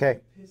the question. Okay.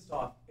 You pissed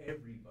off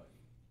everybody.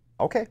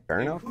 Okay, fair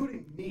enough.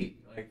 Including me.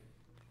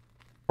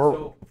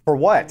 For You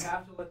what?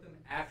 have to let them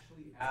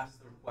actually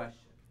ask their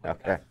question. Okay.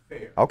 That's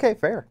fair. Okay,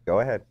 fair. Go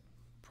ahead.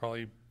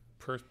 Probably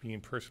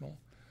being personal.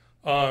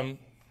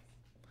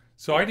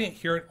 So I didn't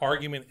hear an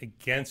argument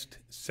against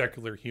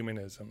secular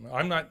humanism.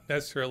 I'm not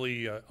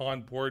necessarily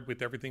on board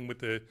with everything with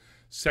the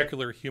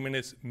secular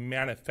humanist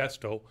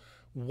manifesto.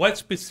 What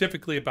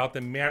specifically about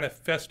the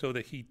manifesto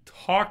that he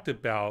talked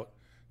about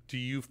do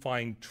you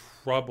find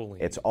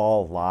troubling? It's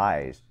all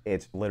lies.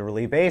 It's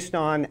literally based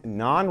on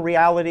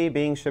non-reality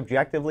being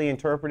subjectively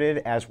interpreted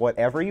as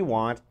whatever you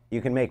want.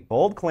 You can make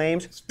bold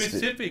claims.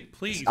 Specific,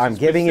 please. I'm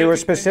giving you a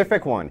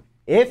specific one.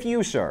 If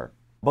you, sir,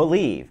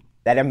 believe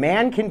that a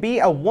man can be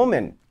a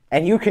woman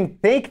and you can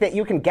think that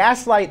you can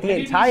gaslight the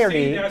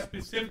entirety,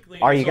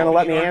 are you going to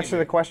let me answer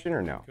the question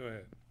or no? Go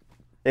ahead.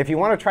 If you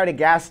want to try to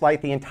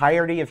gaslight the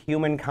entirety of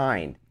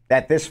humankind,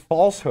 that this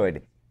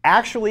falsehood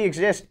actually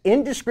exists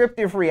in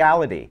descriptive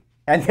reality,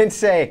 and then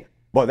say,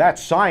 well,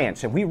 that's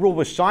science, and we rule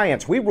with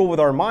science, we rule with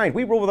our mind,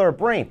 we rule with our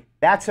brain,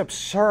 that's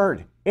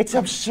absurd. It's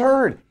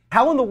absurd.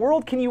 How in the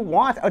world can you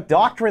want a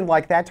doctrine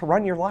like that to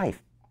run your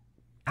life?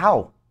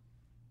 How?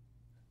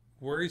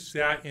 Where is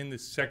that in the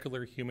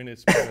secular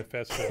humanist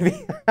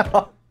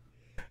manifesto?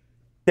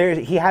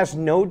 He has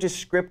no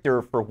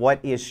descriptor for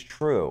what is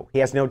true. He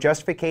has no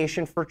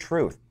justification for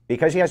truth.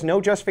 Because he has no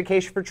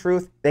justification for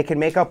truth, they can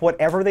make up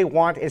whatever they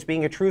want as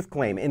being a truth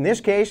claim. In this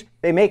case,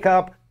 they make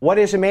up what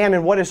is a man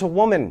and what is a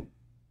woman.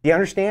 Do you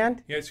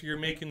understand? Yeah, so you're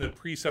making the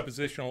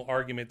presuppositional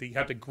argument that you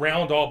have to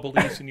ground all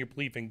beliefs in your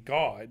belief in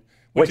God.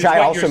 Which is I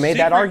what also you're made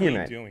that secretly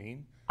argument.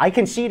 Doing. I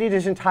conceded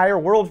his entire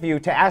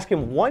worldview to ask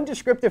him one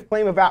descriptive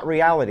claim about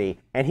reality,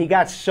 and he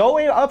got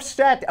so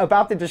upset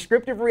about the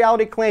descriptive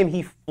reality claim,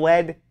 he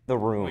fled the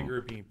room. Well,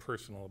 you're being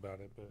personal about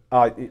it. But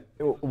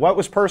What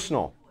was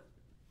personal?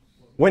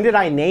 When did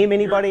I name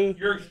anybody?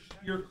 Your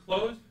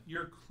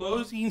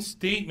closing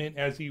statement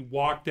as he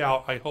walked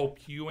out, I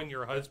hope you and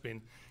your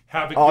husband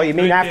have a Oh, good you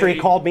mean after he day,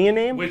 called me a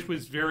name? which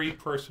was very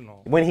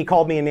personal. When he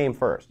called me a name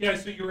first. Yeah,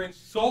 so you're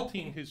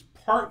insulting his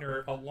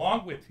partner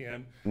along with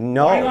him.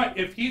 No. Why not?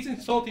 If he's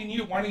insulting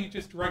you, why don't you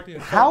just direct the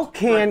insult How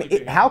can directly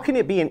to him? how can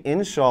it be an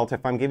insult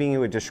if I'm giving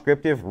you a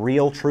descriptive,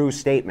 real, true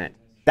statement?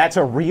 That's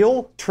a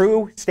real,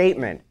 true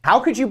statement. How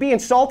could you be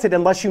insulted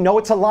unless you know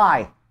it's a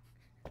lie?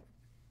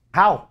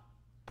 How?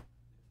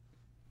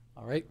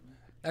 All right.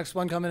 Next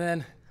one coming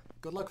in.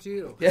 Good luck to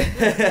you.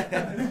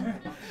 Hey,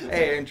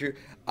 Andrew.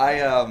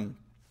 I'm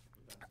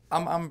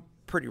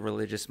pretty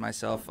religious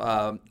myself.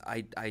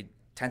 I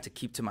tend to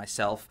keep to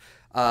myself.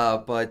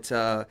 But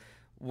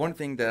one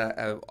thing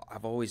that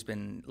I've always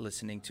been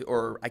listening to,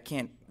 or I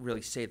can't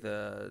really say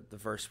the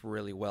verse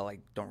really well. I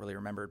don't really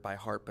remember it by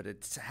heart, but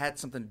it's had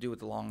something to do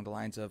with along the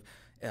lines of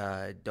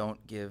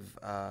don't give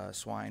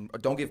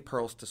don't give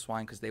pearls to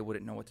swine because they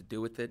wouldn't know what to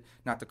do with it.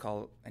 Not to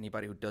call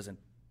anybody who doesn't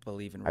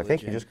believe in religion. I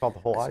think you just called the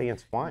whole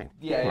audience swine.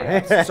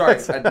 Yeah. Sorry,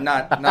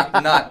 not.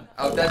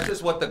 Oh, that's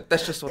just what the.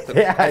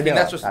 Yeah, I think know.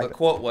 that's just what the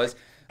quote was.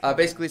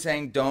 Basically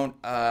saying don't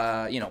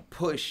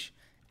push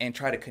and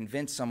try to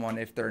convince someone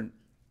if they're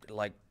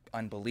like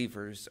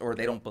unbelievers or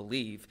they don't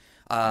believe.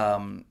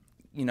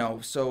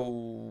 So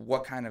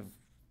what kind of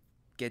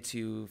gets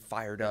you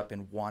fired up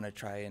and want to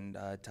try and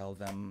tell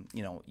them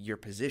your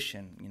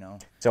position?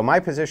 So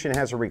my position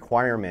has a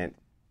requirement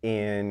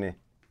in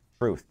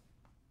truth.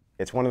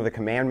 It's one of the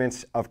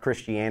commandments of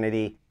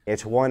Christianity.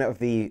 It's one of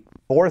the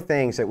 4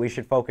 things that we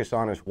should focus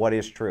on is what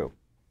is true.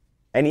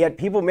 And yet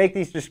people make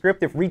these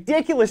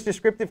ridiculous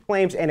descriptive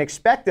claims and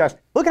expect us.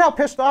 Look at how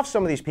pissed off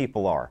some of these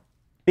people are.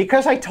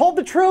 Because I told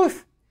the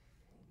truth.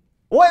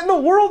 What in the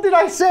world did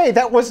I say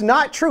that was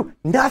not true?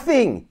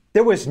 Nothing.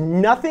 There was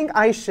nothing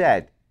I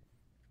said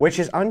which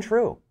is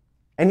untrue.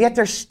 And yet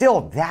they're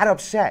still that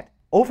upset.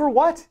 Over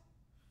what?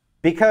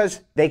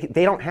 Because they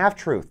don't have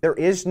truth. There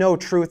is no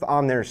truth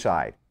on their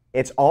side.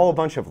 It's all a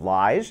bunch of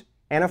lies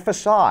and a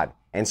facade.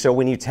 And so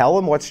when you tell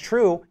them what's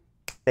true,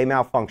 they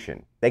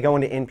malfunction. They go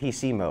into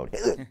NPC mode.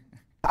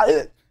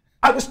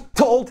 I was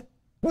told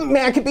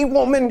man could be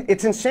woman.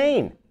 It's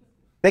insane.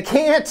 They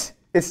can't.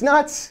 It's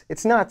nuts.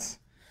 It's nuts.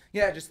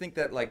 Yeah, I just think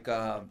that like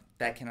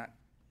that cannot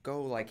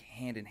go like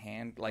hand in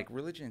hand. Like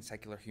religion and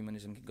secular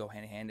humanism can go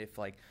hand in hand if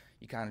like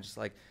you kind of just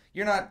like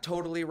you're not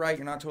totally right,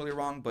 you're not totally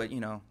wrong, but you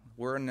know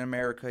we're in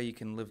America. You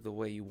can live the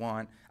way you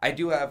want. I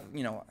do have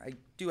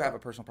a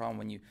personal problem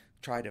when you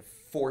try to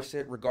force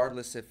it,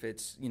 regardless if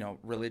it's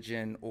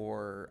religion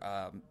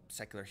or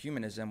secular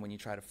humanism. When you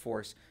try to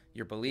force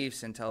your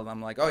beliefs and tell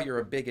them like, oh, you're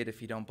a bigot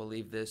if you don't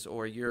believe this,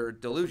 or you're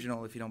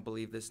delusional if you don't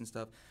believe this and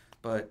stuff.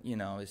 But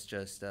it's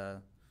just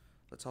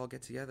let's all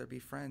get together, be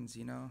friends.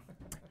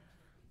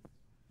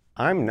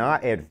 I'm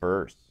not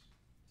adverse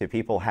to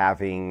people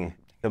having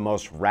the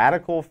most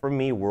radical, for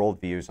me,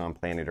 worldviews on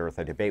planet Earth.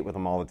 I debate with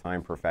them all the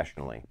time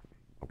professionally,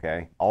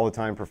 okay? All the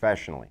time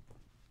professionally.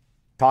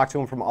 Talk to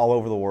them from all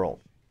over the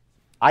world.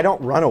 I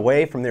don't run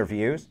away from their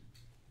views.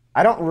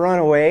 I don't run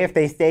away if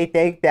they say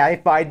I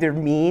find they're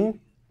mean.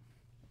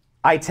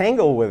 I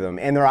tangle with them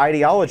and their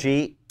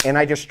ideology, and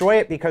I destroy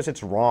it because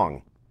it's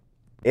wrong.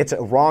 It's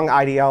a wrong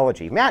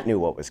ideology. Matt knew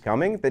what was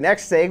coming. The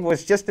next thing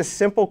was just a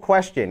simple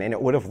question, and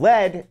it would have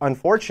led,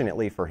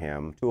 unfortunately for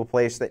him, to a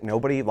place that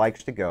nobody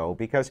likes to go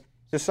because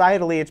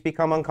societally it's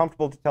become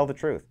uncomfortable to tell the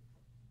truth.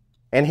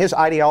 And his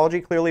ideology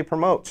clearly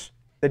promotes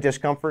the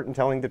discomfort in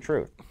telling the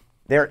truth.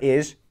 There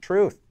is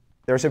truth.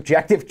 There's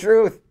objective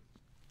truth.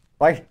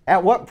 Like,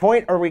 at what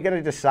point are we going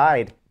to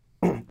decide,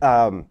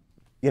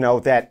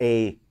 that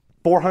a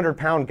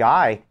 400-pound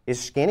guy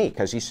is skinny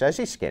because he says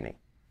he's skinny?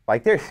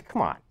 Like,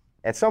 come on.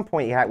 At some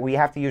point, we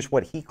have to use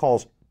what he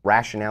calls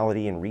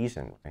rationality and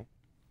reason, right?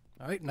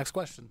 All right, next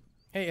question.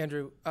 Hey,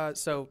 Andrew.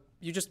 So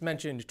you just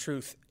mentioned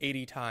truth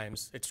 80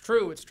 times. It's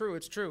true, it's true,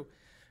 it's true.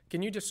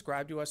 Can you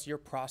describe to us your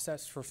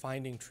process for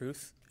finding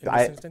truth in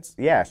this instance?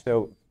 Yeah,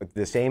 so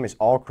the same as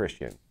all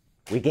Christians.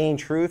 We gain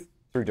truth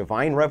through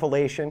divine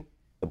revelation,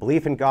 the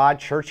belief in God,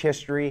 church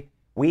history.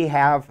 We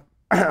have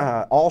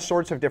all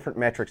sorts of different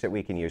metrics that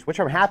we can use, which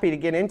I'm happy to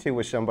get into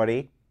with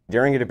somebody.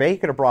 During a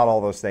debate, could have brought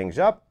all those things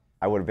up.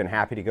 I would have been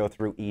happy to go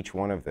through each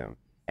one of them.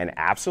 And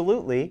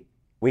absolutely,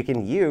 we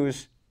can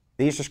use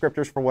these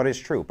descriptors for what is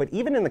true. But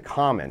even in the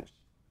comments,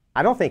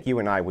 I don't think you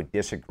and I would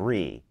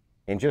disagree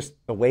in just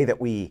the way that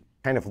we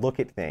kind of look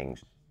at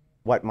things,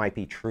 what might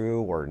be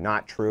true or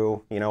not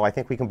true. I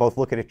think we can both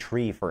look at a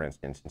tree, for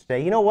instance, and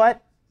say, you know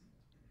what?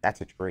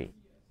 That's a tree.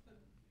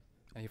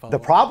 The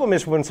problem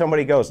is when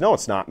somebody goes, no,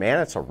 it's not, man,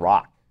 it's a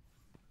rock.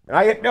 And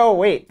I get, no,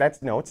 wait,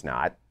 no, it's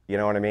not. You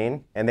know what I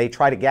mean? And they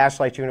try to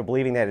gaslight you into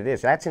believing that it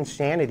is. That's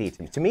insanity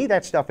to me. To me,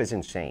 that stuff is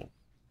insane.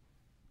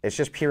 It's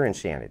just pure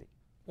insanity.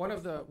 One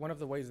of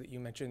the ways that you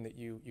mentioned that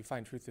you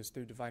find truth is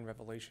through divine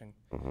revelation.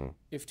 Mm-hmm.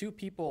 If two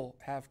people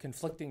have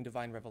conflicting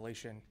divine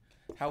revelation,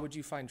 how would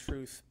you find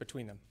truth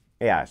between them?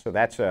 Yeah, so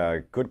that's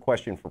a good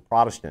question for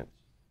Protestants.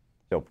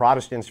 So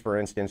Protestants, for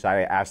instance,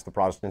 I asked the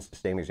Protestants the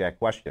same exact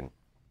question.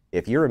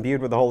 If you're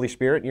imbued with the Holy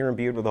Spirit and you're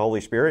imbued with the Holy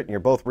Spirit and you're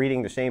both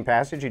reading the same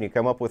passage and you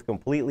come up with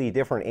completely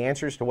different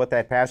answers to what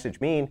that passage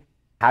means,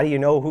 how do you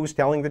know who's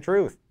telling the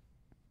truth?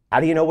 How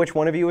do you know which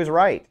one of you is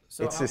right?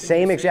 So it's the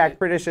same exact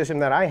criticism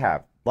that I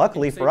have.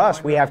 Luckily for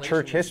us, we have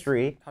church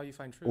history. How you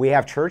find truth. We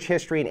have church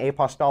history and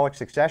apostolic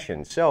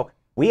succession. So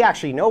we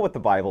actually know what the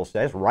Bible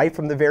says right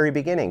from the very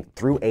beginning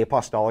through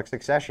apostolic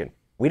succession.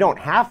 We don't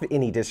have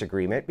any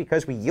disagreement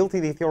because we yield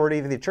to the authority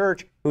of the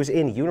church who's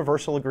in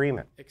universal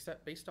agreement.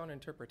 Except based on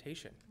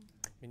interpretation.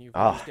 I mean, you've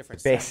used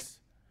different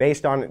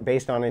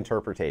based on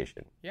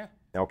interpretation. Yeah.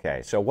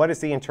 Okay, so what is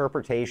the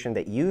interpretation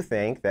that you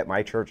think that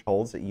my church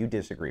holds that you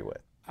disagree with?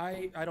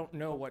 I don't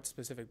know what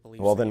specific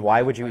beliefs. Well, then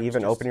why would you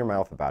even open your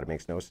mouth about it? It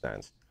makes no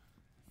sense.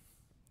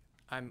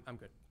 I'm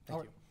good.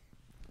 Thank you.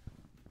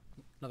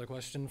 Another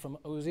question from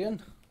Ozian.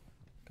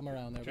 Come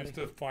around there, Just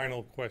a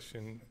final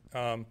question.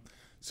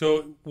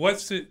 So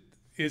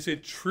is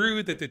it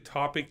true that the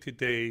topic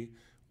today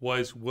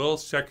was, will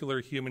secular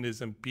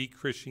humanism beat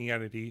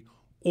Christianity,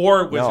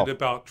 or was it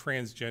about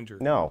transgender?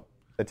 No.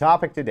 The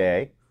topic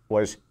today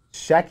was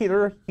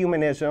secular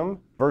humanism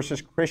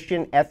versus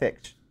Christian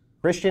ethics.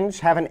 Christians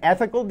have an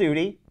ethical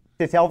duty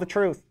to tell the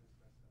truth.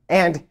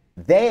 And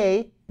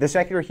the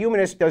secular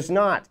humanist, does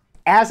not.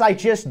 As I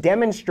just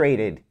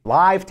demonstrated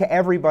live to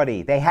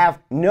everybody, they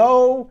have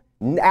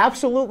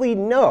absolutely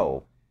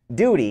no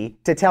duty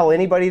to tell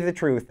anybody the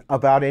truth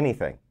about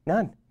anything.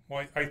 None.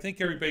 Well, I think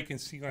everybody can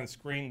see on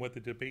screen what the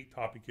debate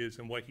topic is,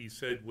 and what he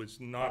said was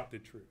not the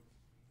truth.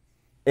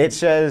 It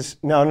says,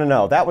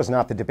 no, that was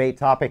not the debate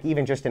topic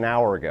even just an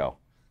hour ago.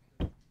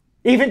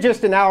 Even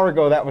just an hour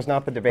ago, that was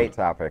not the debate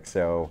topic,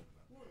 so.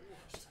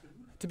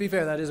 To be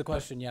fair, that is a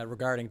question,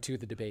 regarding to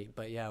the debate,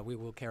 but we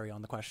will carry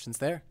on the questions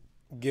there.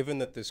 Given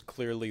that this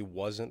clearly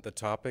wasn't the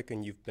topic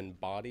and you've been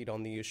bodied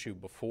on the issue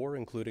before,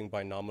 including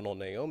by Nominal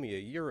Naomi a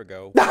year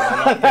ago,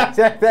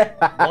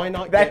 why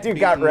not get dude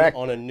got wrecked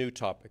on a new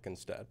topic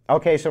instead?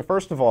 Okay, so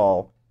first of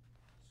all,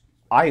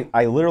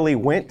 I literally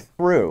went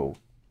through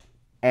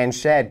and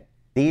said,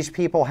 these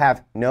people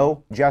have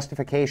no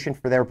justification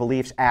for their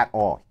beliefs at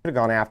all. Could have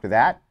gone after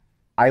that.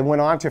 I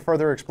went on to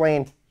further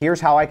explain, here's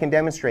how I can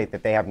demonstrate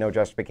that they have no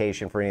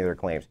justification for any of their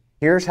claims.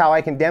 Here's how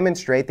I can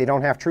demonstrate they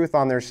don't have truth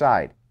on their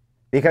side.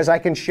 Because I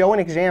can show an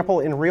example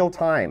in real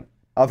time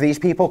of these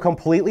people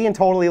completely and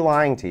totally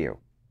lying to you.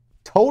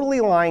 Totally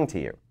lying to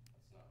you.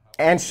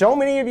 And so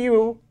many of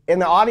you in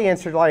the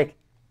audience are like,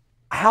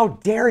 how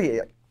dare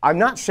you? I'm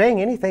not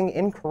saying anything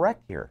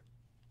incorrect here.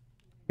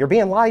 You're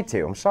being lied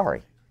to. I'm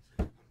sorry.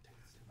 I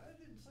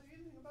didn't say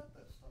anything about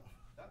that stuff.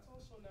 That's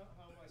also not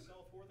how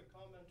myself or the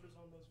commenters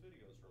on those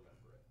videos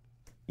remember it.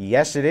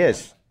 Yes, it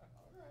is.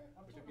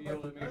 We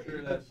have to make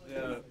sure that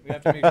we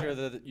have to make sure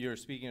that you're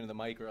speaking into the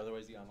mic, or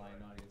otherwise the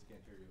online audience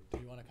can't hear you. Do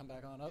you want to come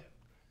back on up?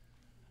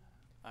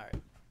 All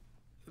right.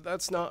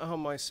 That's not how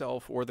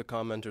myself or the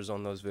commenters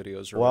on those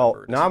videos remember Well,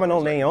 it, as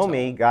Nominal far as I can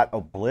Naomi tell. got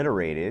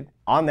obliterated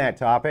on that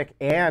topic.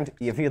 And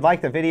if you'd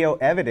like the video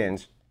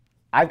evidence,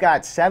 I've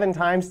got 7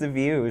 times the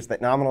views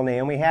that Nominal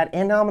Naomi had,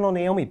 and Nominal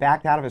Naomi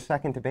backed out of a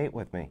second debate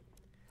with me.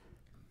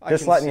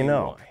 Just letting you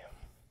know.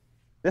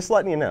 Just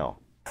letting you know.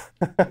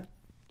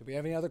 Do we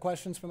have any other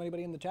questions from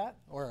anybody in the chat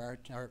or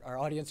our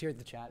audience here at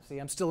the chat? See,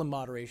 I'm still in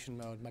moderation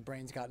mode. My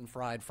brain's gotten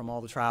fried from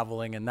all the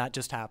traveling, and that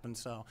just happened,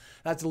 so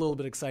that's a little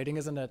bit exciting,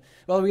 isn't it?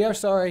 Well, we are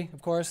sorry,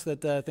 of course,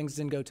 that things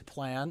didn't go to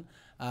plan.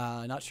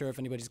 Not sure if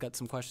anybody's got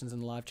some questions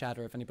in the live chat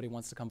or if anybody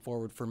wants to come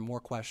forward for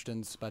more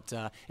questions, but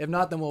if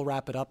not, then we'll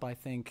wrap it up, I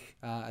think,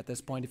 at this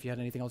point. If you had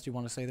anything else you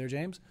want to say there,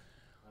 James?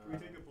 Can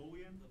we take a poll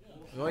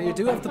in? Well, you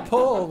do have the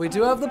poll. We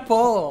do have the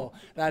poll.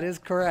 That is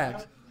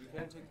correct. You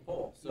can take the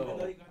poll.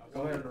 So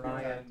go ahead,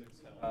 Ryan.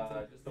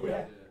 Just the way I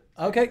did it.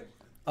 Okay.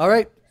 All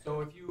right.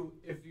 So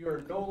if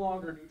you're no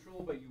longer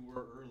neutral, but you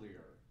were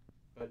earlier,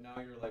 but now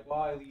you're like,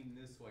 well, I lean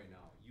this way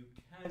now. You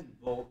can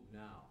vote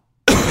now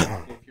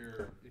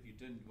if you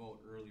didn't vote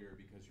earlier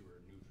because you were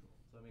neutral.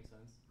 Does that make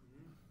sense?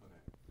 Okay.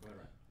 Go ahead,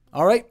 Ryan.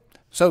 All right.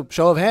 So,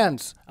 show of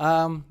hands.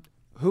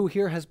 Who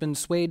here has been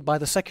swayed by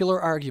the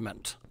secular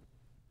argument?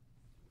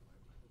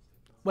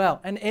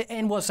 Well,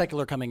 and was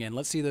secular coming in?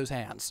 Let's see those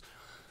hands.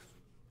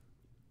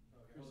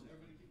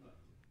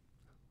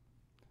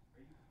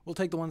 We'll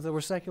take the ones that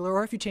were secular,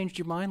 or if you changed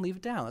your mind, leave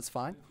it down. That's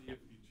fine.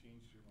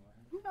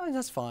 No,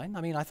 that's fine.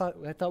 I mean, I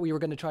thought we were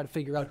going to try to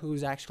figure out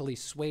who's actually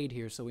swayed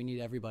here, so we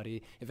need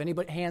everybody. If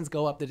anybody hands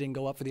go up that didn't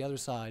go up for the other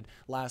side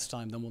last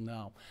time, then we'll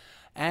know.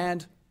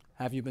 And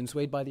have you been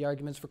swayed by the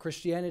arguments for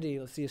Christianity?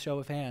 Let's see a show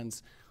of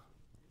hands.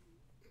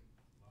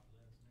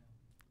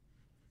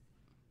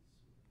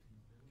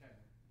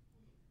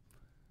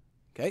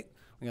 Okay.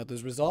 We got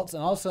those results.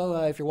 And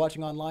also, if you're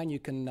watching online, you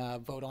can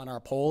vote on our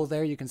poll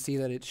there. You can see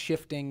that it's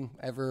shifting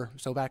ever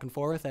so back and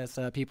forth as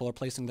people are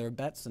placing their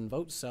bets and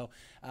votes. So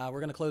we're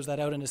going to close that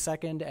out in a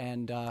second.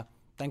 And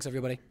thanks,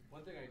 everybody.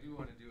 One thing I do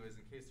want to do is,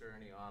 in case there are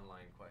any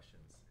online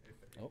questions,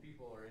 if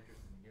people are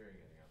interested in hearing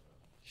any of them.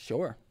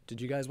 Sure.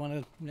 Did you guys want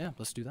to? Yeah,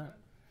 let's do that.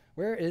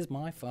 Where is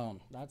my phone?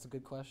 That's a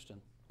good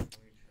question.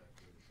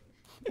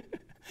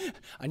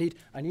 I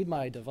need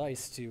my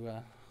device to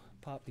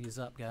pop these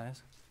up,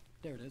 guys.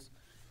 There it is.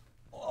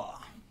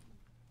 Oh.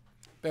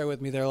 Bear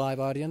with me there, live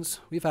audience.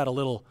 We've had a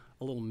little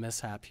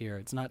mishap here.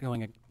 It's not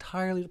going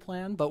entirely to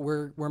plan, but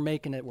we're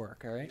making it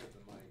work, all right?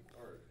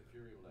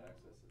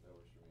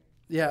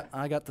 Yeah,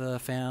 I got the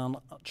fan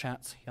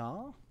chats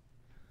here.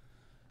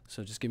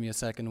 So just give me a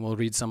second and we'll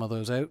read some of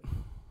those out,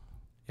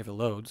 if it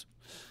loads.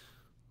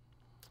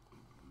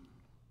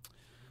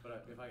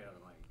 But if I got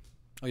a mic.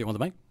 Oh, you want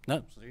the mic?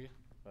 No.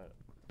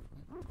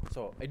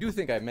 So I do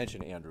think I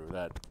mentioned, Andrew,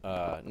 that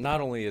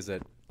not only is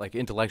it like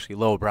intellectually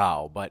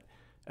lowbrow, but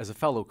as a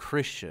fellow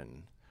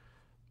Christian,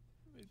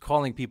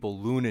 calling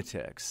people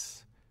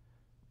lunatics,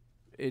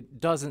 it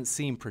doesn't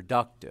seem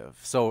productive.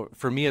 So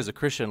for me as a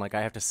Christian, like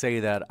I have to say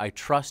that I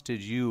trusted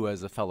you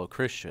as a fellow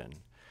Christian.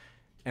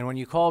 And when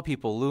you call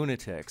people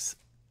lunatics,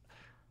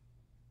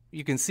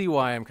 you can see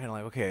why I'm kind of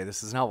like, okay,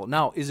 this is not.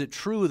 Now, is it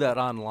true that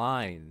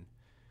online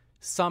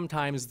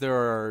sometimes there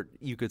are,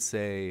 you could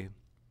say,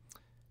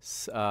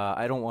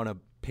 I don't want to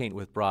paint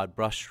with broad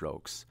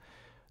brushstrokes.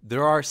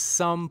 There are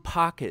some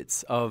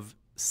pockets of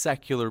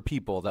secular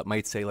people that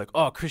might say like,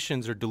 oh,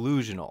 Christians are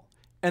delusional.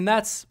 And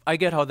I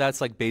get how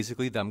that's like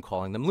basically them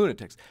calling them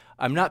lunatics.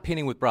 I'm not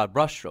painting with broad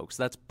brushstrokes.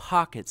 That's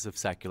pockets of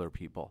secular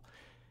people.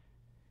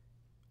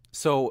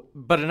 So,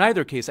 but in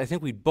either case, I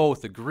think we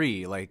both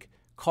agree, like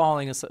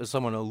calling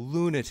someone a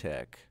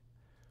lunatic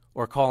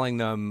or calling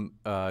them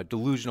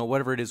delusional,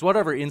 whatever it is,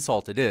 whatever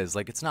insult it is,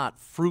 like it's not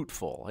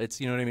fruitful.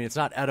 It's, you know what I mean? It's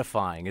not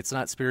edifying. It's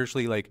not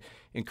spiritually like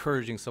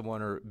encouraging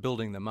someone or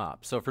building them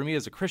up. So for me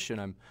as a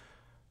Christian,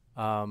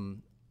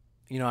 I'm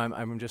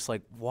just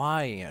like,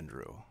 why,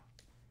 Andrew?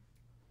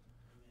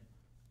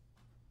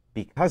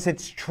 Because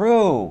it's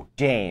true,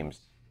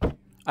 James.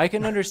 I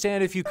can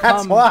understand if you come.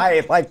 That's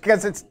why,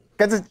 because it's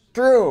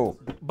true.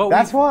 But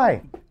that's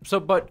why. So,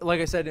 but like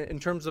I said, in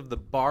terms of the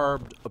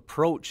barbed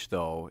approach,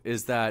 though,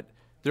 is that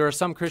there are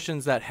some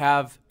Christians that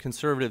have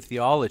conservative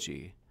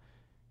theology,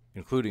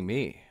 including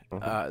me,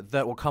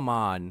 that will come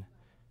on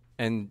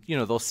and,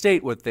 they'll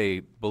state what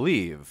they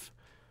believe,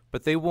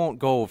 but they won't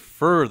go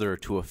further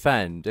to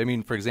offend. I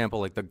mean, for example,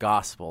 like the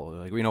gospel,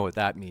 like we know what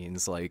that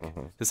means. Like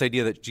this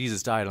idea that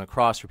Jesus died on the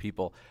cross for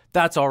people,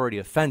 that's already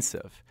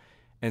offensive.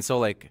 And so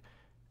like,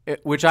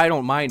 which I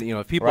don't mind,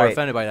 if people are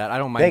offended by that, I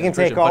don't mind. They can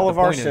take all of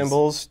our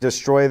symbols,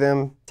 destroy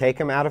them, take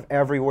them out of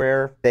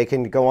everywhere. They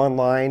can go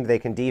online. They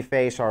can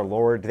deface our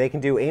Lord. They can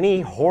do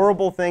any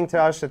horrible thing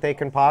to us that they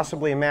can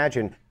possibly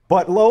imagine.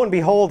 But lo and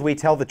behold, we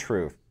tell the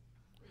truth.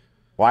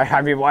 Why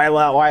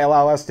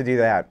allow us to do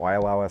that? Why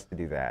allow us to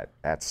do that?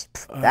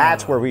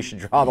 That's where we should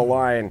draw the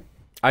line.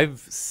 I've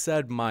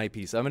said my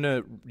piece.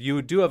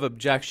 You do have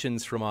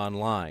objections from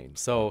online.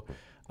 So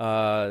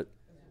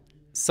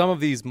some of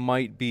these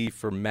might be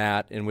for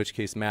Matt, in which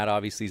case Matt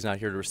obviously is not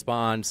here to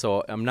respond.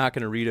 So I'm not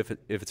going to read if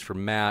it's for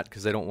Matt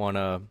because I don't want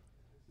to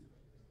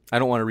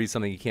read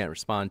something he can't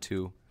respond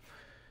to.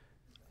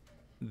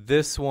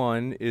 This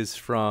one is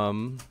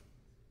from,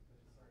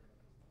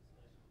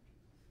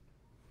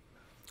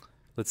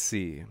 let's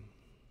see.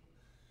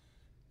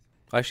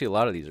 Actually, a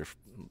lot of these are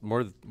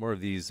more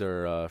of these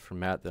are from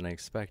Matt than I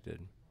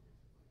expected.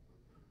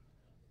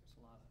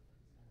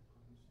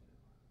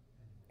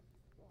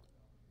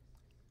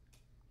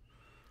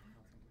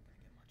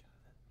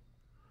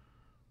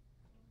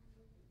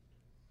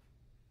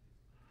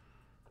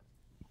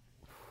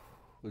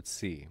 Let's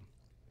see.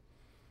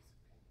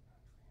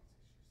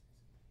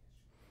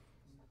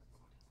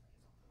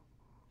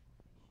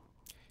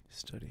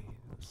 Study.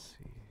 Let's see.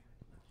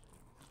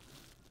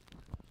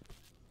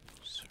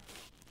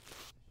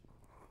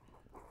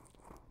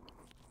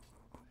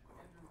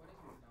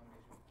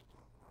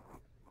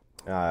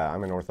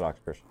 I'm an Orthodox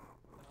Christian.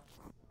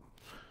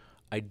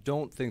 I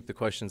don't think the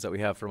questions that we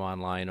have from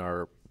online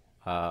are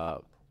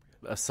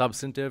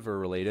substantive or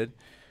related.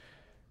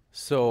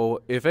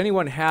 So if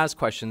anyone has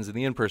questions in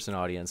the in-person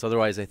audience,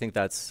 otherwise I think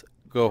that's,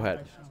 go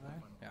ahead.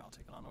 Yeah, I'll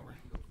take it on over.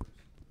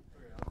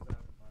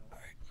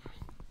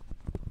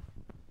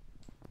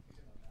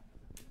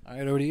 All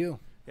right, over to you.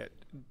 Yeah.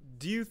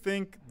 Do you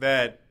think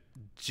that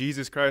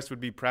Jesus Christ would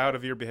be proud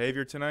of your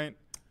behavior tonight?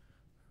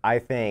 I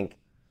think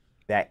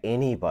that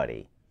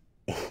anybody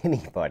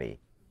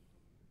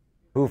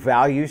who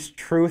values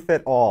truth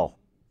at all,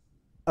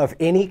 of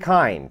any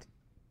kind,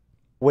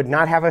 would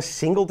not have a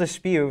single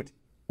dispute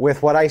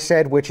with what I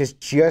said, which is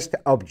just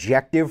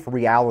objective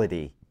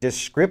reality.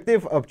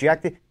 Descriptive,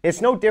 objective.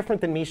 It's no different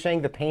than me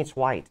saying the paint's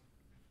white.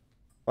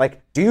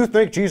 Like, do you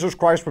think Jesus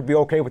Christ would be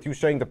okay with you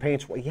saying the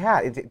paint's white?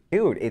 Yeah,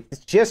 dude,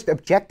 it's just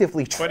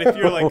objectively true. But if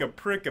you're like a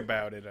prick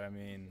about it, I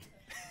mean...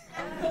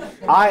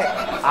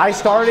 I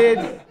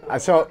started,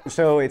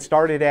 so it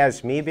started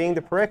as me being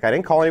the prick. I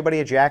didn't call anybody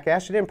a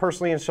jackass. I didn't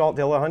personally insult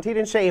Dillahunty. I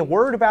didn't say a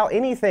word about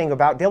anything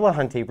about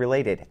Dillahunty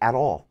related at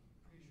all.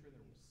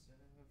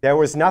 There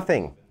was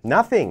nothing.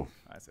 Nothing.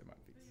 I said my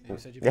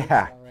piece.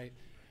 Yeah. All right.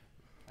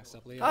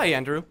 Hi,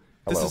 Andrew.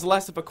 This Hello. is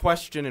less of a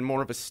question and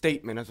more of a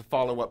statement as a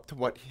follow-up to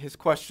what his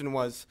question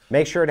was.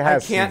 Make sure it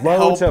has I can't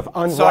loads help. of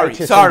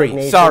unrighteous Sorry.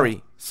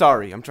 indignation.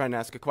 I'm trying to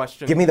ask a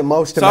question. Give me the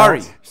most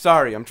amount.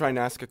 Sorry. I'm trying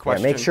to ask a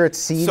question. Make sure it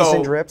seeds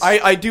and drips.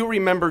 I do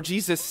remember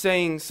Jesus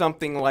saying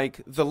something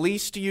like, "The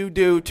least you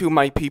do to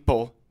my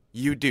people,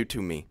 you do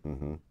to me."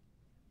 Mm-hmm.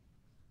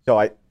 So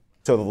I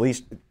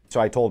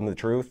told him the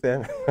truth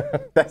then.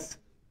 That's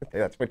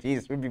what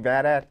Jesus would be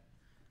bad at.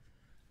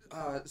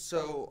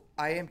 So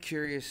I am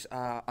curious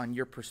on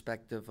your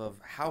perspective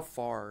of how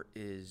far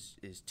is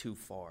too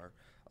far.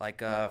 Like,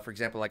 for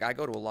example, like I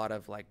go to a lot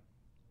of like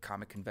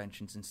comic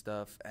conventions and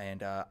stuff,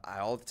 and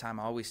all the time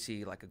I always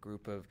see like a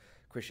group of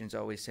Christians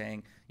always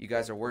saying, "You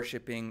guys are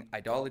worshiping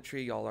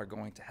idolatry. Y'all are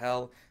going to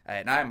hell."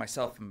 And I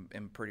myself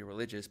am pretty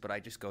religious, but I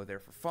just go there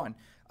for fun.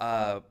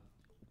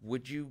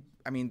 Would you?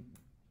 I mean,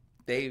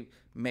 they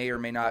may or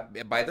may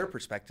not, by their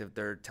perspective,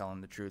 they're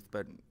telling the truth,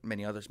 but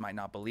many others might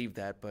not believe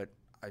that. But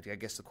I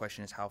guess the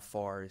question is, how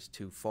far is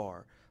too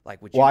far?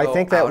 Like, would you? Well, I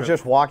think that was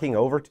just walking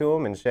over to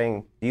him and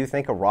saying, "Do you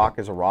think a rock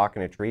is a rock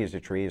and a tree is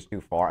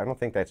too far?" I don't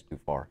think that's too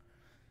far.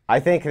 I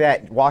think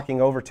that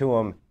walking over to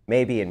him,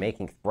 maybe and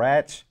making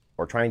threats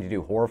or trying to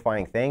do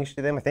horrifying things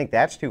to them, I think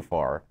that's too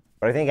far.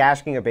 But I think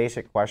asking a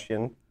basic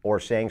question or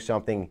saying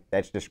something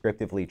that's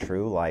descriptively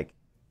true, like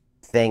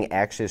thing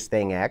X is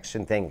thing X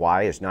and thing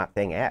Y is not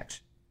thing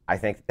X, I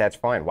think that's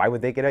fine. Why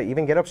would they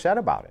even get upset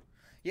about it?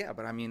 Yeah,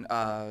 but I mean,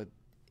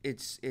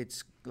 it's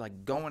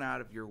like going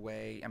out of your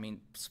way. I mean,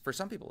 for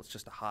some people, it's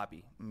just a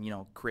hobby,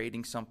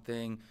 creating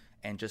something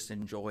and just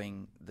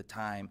enjoying the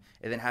time.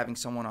 And then having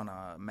someone on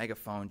a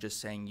megaphone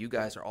just saying, "You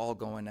guys are all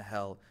going to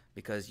hell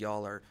because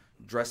y'all are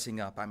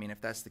dressing up." I mean,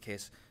 if that's the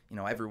case,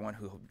 everyone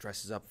who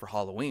dresses up for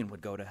Halloween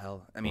would go to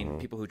hell. I mean,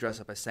 people who dress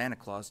up as Santa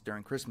Claus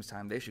during Christmas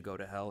time, they should go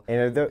to hell.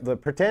 And the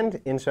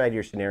pretend inside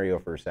your scenario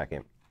for a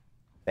second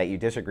that you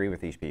disagree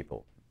with these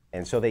people.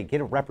 And so they get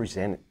a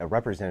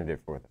representative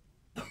for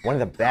them. One of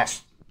the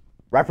best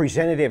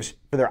representatives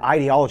for their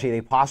ideology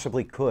they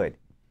possibly could.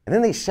 And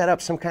then they set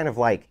up some kind of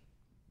like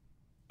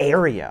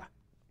area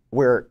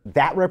where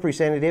that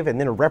representative and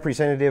then a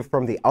representative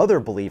from the other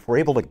belief were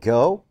able to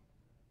go.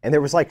 And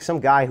there was like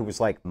some guy who was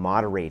like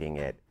moderating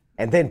it.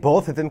 and then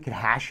both of them could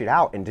hash it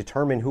out and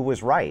determine who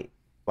was right.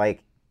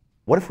 Like,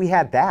 what if we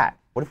had that?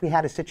 What if we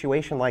had a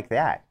situation like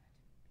that?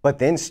 But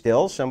then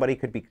still somebody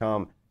could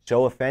become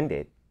so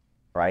offended,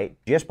 right,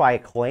 just by a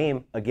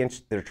claim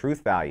against their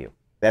truth value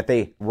that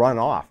they run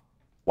off.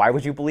 Why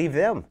would you believe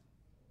them?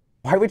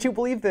 Why would you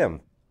believe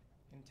them?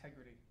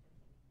 Integrity.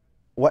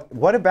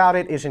 What about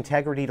it is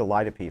integrity to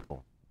lie to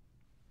people?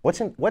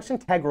 What's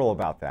integral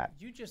about that?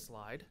 You just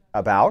lied.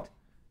 About?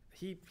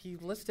 He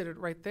listed it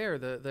right there,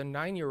 the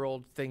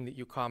 9-year-old thing that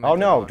you commented Oh,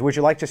 no. on. Would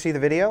you like to see the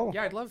video?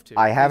 Yeah, I'd love to.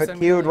 I have Please it send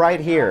me queued the right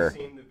link. here. I've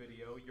seen the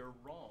video. You're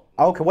wrong.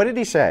 Okay, what did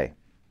he say?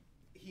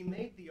 He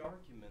made the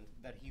argument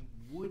that he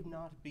would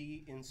not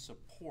be in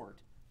support.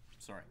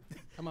 Sorry.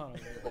 Come on over,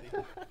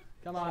 everybody.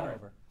 Come on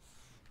over.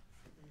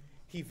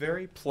 He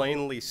very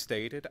plainly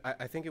stated,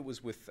 I think it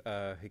was with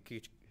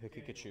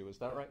Hikikachu, is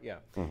that right? Yeah.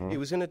 It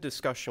was in a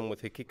discussion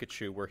with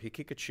Hikikachu where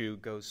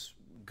Hikikachu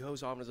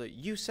goes off and says,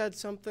 you said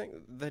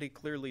something that he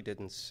clearly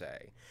didn't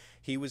say.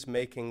 He was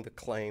making the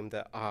claim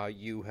that,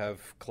 you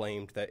have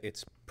claimed that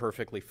it's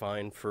perfectly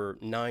fine for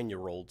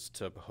 9-year-olds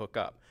to hook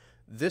up.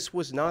 This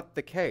was not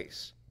the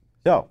case.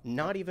 So,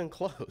 not even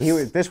close.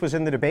 This was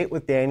in the debate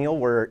with Daniel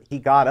where he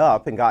got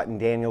up and got in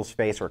Daniel's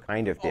face, or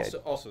kind of did.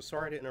 Also,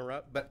 sorry to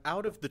interrupt, but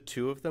out of the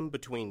two of them,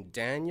 between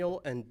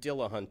Daniel and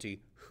Dillahunty,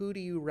 who do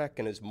you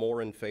reckon is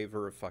more in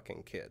favor of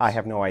fucking kids? I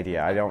have no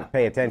idea. I don't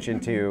pay attention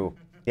to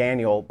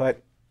Daniel,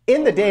 but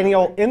in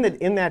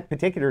that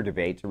particular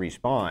debate, to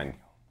respond,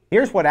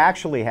 here's what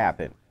actually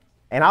happened.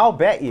 And I'll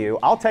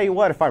tell you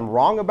what, if I'm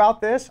wrong about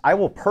this, I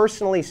will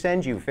personally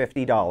send you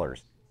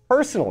 $50.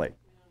 Personally.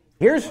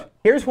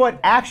 Here's what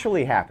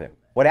actually happened.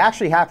 What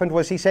actually happened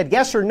was he said,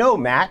 yes or no,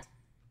 Matt?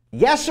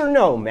 Yes or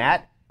no,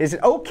 Matt? Is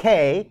it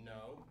okay?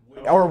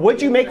 No. Or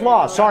would you make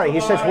laws? Sorry,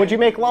 he says, would you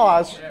make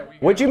laws?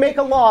 Would you make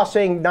a law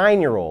saying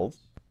 9-year-olds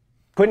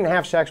couldn't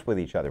have sex with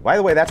each other? By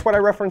the way, that's what I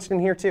referenced in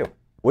here too.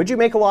 Would you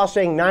make a law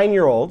saying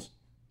 9-year-olds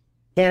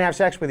can't have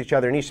sex with each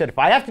other? And he said, if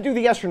I have to do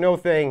the yes or no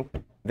thing,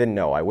 then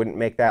no, I wouldn't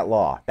make that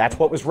law. That's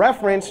what was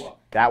referenced.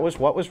 That was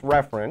what was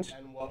referenced.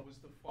 And what was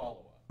the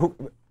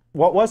follow-up?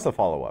 What was the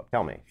follow-up?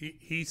 Tell me.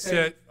 He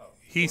said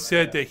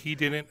that he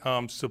didn't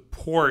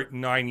support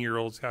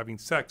 9-year-olds having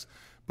sex,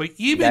 but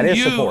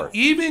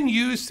even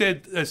you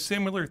said a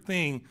similar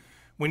thing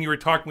when you were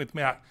talking with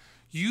Matt.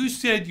 You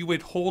said you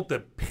would hold the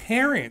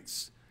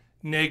parents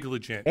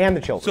negligent and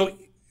the children.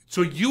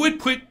 So you would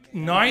put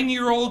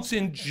 9-year-olds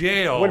in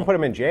jail. Wouldn't put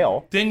them in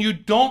jail. Then you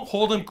don't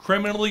hold them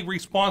criminally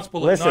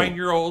responsible as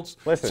 9-year-olds.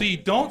 So you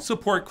don't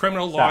support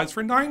criminal laws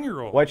for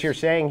 9-year-olds. What you're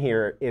saying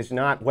here is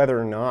not whether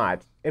or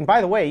not. And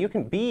by the way, you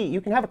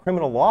can have a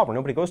criminal law where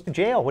nobody goes to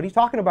jail. What are you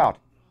talking about?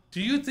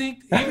 Do you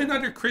think even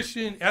under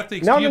Christian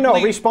ethics? No.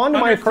 Respond to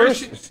my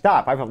first.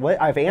 Stop.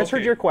 I've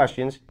answered your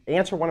questions.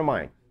 Answer one of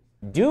mine.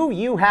 Do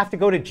you have to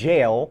go to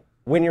jail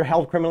when you're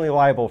held criminally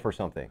liable for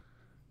something?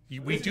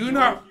 We do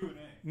not.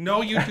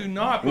 No, you do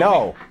not.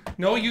 No,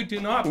 you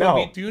do not. But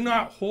we do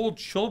not hold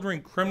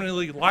children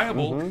criminally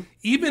liable,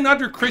 even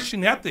under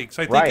Christian ethics.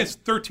 I think it's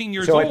 13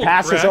 years old. So it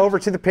passes over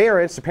to the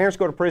parents. The parents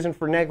go to prison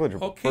for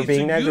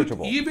being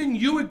negligible. Even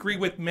you agree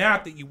with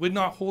Matt that you would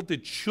not hold the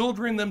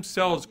children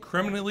themselves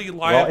criminally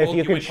liable. Well, if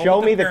you can show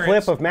me the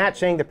clip of Matt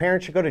saying the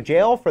parents should go to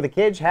jail for the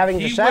kids having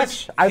the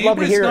sex, I'd love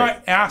to hear it. He was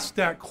not asked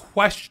that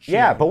question.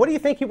 Yeah, but what do you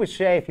think he would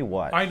say if he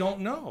was? I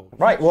don't know.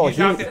 Right. Well, he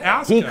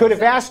could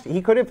have asked.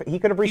 He could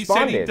have responded. He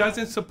said he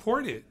doesn't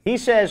support it. He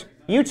says,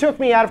 you took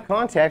me out of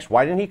context.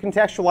 Why didn't he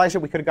contextualize it?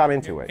 We could have got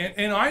into it.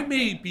 And I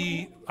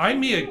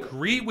may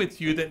agree with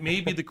you that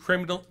maybe the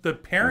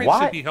parents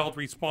should be held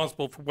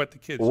responsible for what the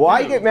kids do.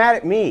 Why get mad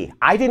at me?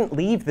 I didn't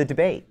leave the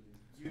debate.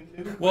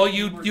 Well,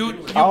 you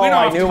went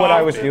I off knew what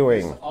I was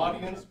doing. The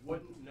audience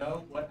wouldn't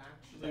know what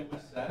actually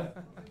was said.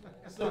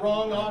 It's the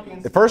wrong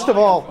audience. First of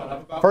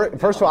all,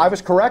 I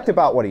was correct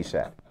about what he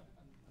said.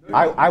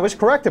 I was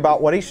correct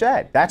about what he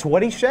said. That's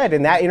what he said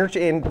in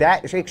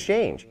that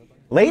exchange.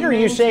 Later,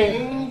 you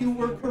say you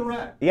were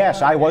correct.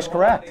 Yes, I was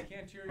correct. They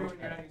can't hear you when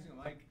you're not using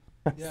the mic.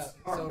 Yeah.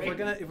 So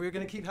if we're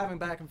gonna keep having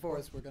back and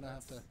forth, we're gonna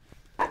have to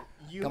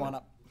come on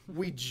up.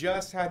 We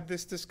just had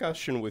this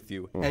discussion with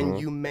you, and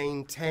you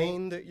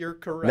maintain that you're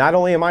correct. Not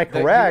only am I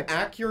correct,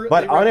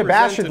 but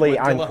unabashedly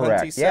I'm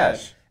correct.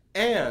 Yes.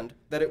 And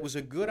that it was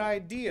a good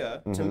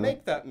idea to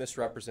make that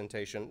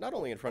misrepresentation, not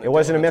only in front of It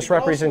wasn't a Dillahunty,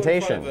 but also in front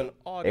misrepresentation. of an It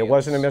audience.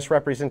 wasn't a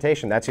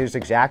misrepresentation. That's his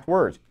exact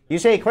words. You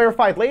say he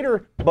clarified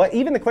later, but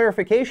even the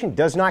clarification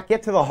does not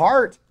get to the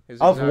heart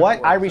of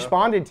what I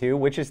responded to,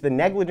 which is the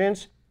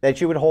negligence that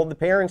you would hold the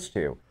parents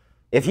to.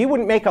 If you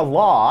wouldn't make a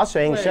law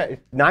saying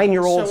 9-year-olds can't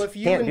do this. So if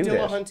you and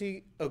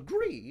Dillahunty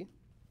agree,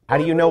 How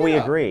do you know we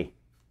agree?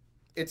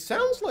 it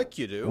sounds like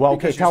you do. Well,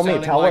 okay, because you're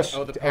sounding tell like, us,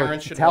 the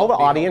parents should tell the be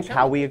held audience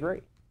how we accountable.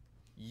 agree.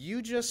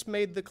 You just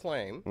made the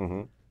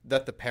claim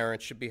that the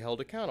parents should be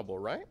held accountable,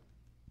 right?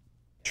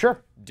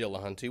 Sure.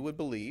 Dillahunty would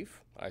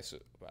believe. I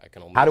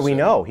can only How do we assume,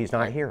 know he's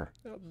not here?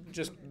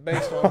 Just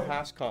based on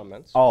past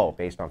comments. Oh,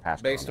 based on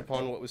past Based comments.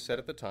 upon what was said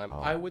at the time,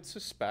 I would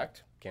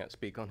suspect, can't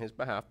speak on his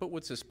behalf, but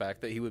would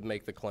suspect that he would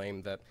make the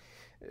claim that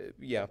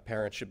yeah,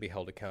 parents should be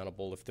held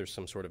accountable if there's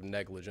some sort of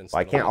negligence.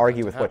 Well, I that can't allowed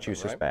argue that with to what you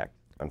happen, right? suspect,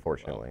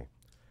 unfortunately. Well,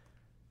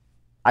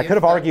 I if could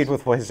have argued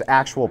that's- with his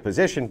actual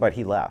position, but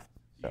he left.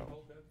 So.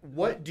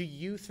 What do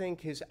you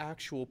think his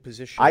actual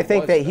position I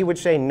think was that he then? would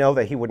say no,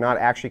 that he would not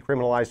actually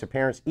criminalize the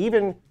parents,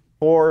 even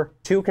for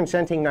 2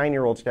 consenting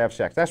 9-year-olds to have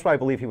sex. That's what I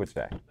believe he would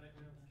say.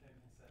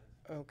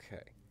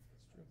 Okay.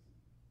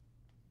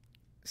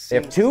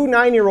 If two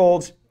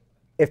 9-year-olds,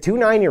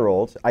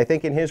 I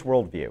think in his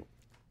worldview,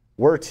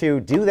 were to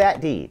do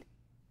that deed,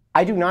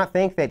 I do not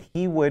think that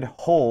he would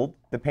hold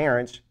the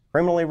parents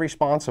criminally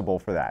responsible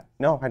for that.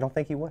 No, I don't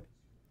think he would.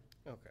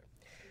 Okay.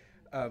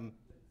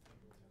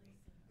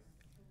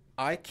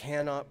 I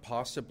cannot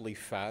possibly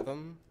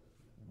fathom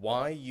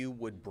why you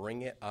would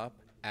bring it up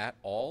at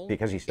all.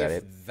 Because he said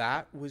if it.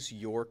 that was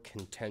your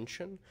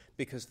contention,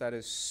 because that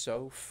is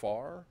so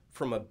far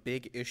from a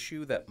big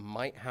issue that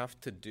might have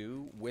to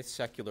do with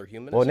secular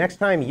humanism. Well, next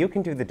time you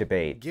can do the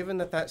debate. Given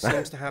that that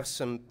seems to have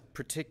some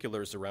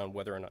particulars around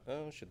whether or not,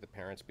 should the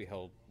parents be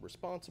held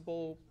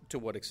responsible, to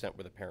what extent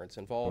were the parents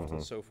involved,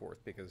 and so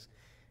forth, because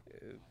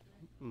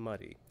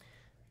muddy.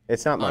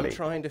 It's not muddy. I'm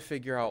trying to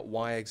figure out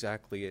why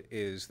exactly it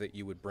is that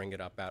you would bring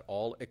it up at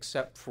all,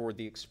 except for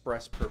the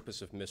express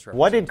purpose of misrepresentation.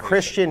 What did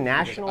Christian Because I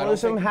don't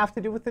nationalism think- have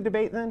to do with the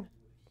debate then?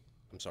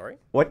 I'm sorry?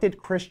 What did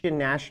Christian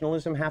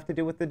nationalism have to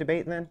do with the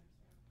debate then?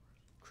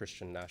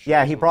 Christian nationalism.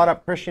 Yeah, he brought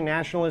up Christian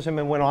nationalism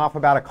and went off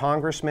about a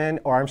congressman,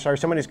 or I'm sorry,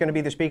 someone who's going to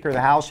be the Speaker of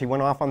the House. He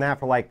went off on that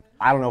for like,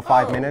 I don't know,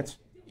 5 minutes.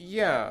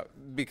 Yeah,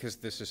 because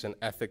this is an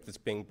ethic that's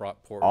being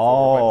brought forward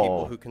by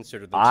people who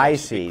consider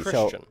themselves to be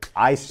Christian.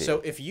 I see.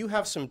 So if you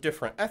have some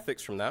different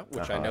ethics from that,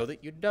 which I know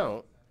that you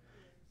don't,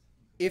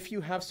 if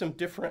you have some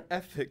different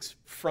ethics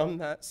from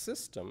that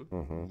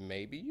system,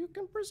 maybe you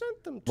can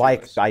present them to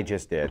Like us. I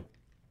just did.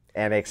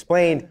 And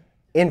explained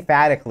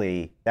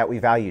emphatically that we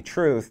value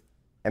truth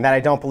and that I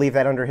don't believe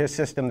that under his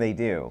system they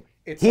do.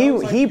 It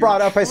sounds like He your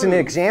brought up as an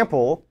truth-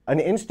 example an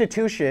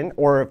institution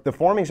or the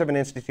formings of an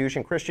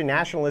institution, Christian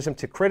nationalism,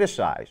 to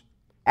criticize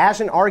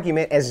as an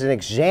argument, as an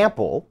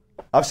example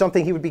of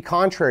something he would be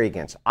contrary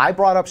against. I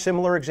brought up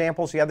similar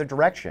examples the other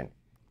direction.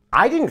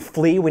 I didn't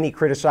flee when he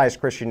criticized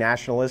Christian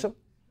nationalism.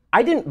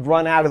 I didn't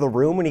run out of the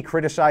room when he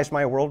criticized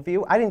my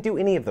worldview. I didn't do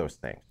any of those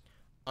things.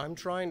 I'm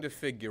trying to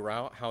figure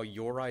out how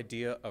your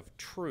idea of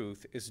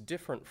truth is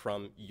different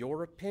from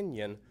your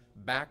opinion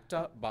backed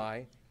up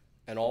by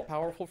an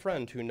all-powerful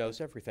friend who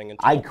knows everything. And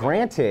I told me.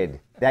 granted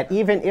that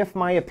even if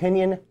my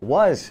opinion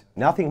was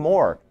nothing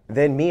more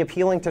than me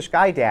appealing to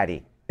Sky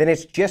Daddy, then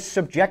it's just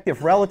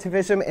subjective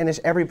relativism and is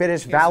every bit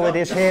as valid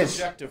as It's not his. just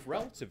subjective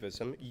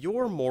relativism.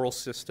 Your moral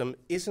system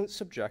isn't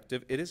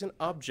subjective. It isn't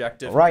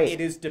objective. Right. It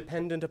is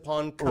dependent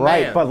upon command.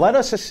 Right, but let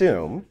us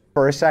assume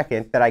for a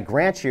second that I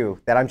grant you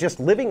that I'm just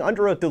living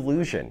under a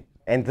delusion.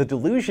 And the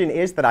delusion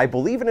is that I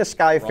believe in a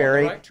sky on the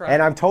fairy right track.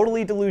 and I'm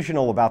totally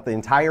delusional about the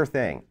entire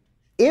thing.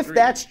 If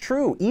that's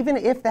true, even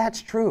if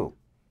that's true,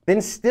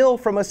 then still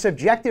from a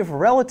subjective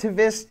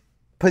relativist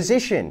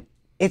position,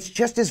 it's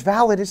just as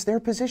valid as their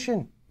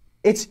position.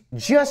 It's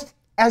just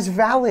as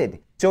valid.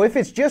 So if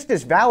it's just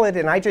as valid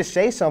and I just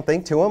say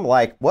something to him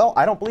like, well,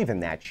 I don't believe in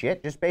that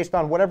shit, just based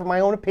on whatever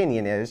my own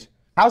opinion is,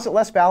 how's it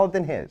less valid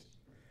than his?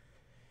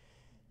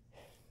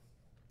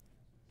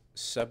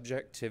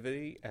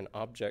 Subjectivity and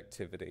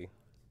objectivity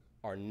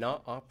are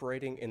not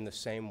operating in the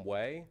same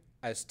way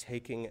as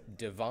taking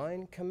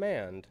divine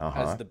command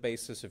as the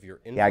basis of your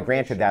information Yeah, I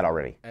granted that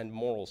already. and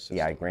moral system.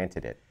 Yeah, I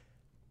granted it.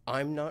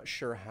 I'm not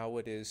sure how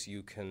it is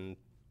you can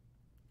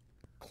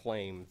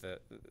claim that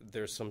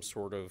there's some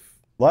sort of...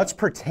 Let's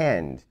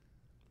pretend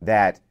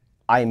that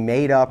I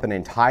made up an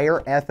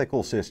entire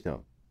ethical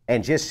system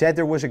and just said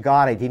there was a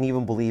God I didn't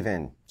even believe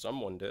in.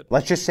 Someone did.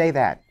 Let's just say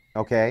that,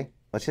 okay?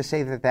 Let's just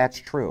say that that's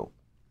true.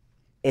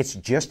 It's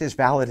just as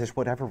valid as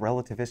whatever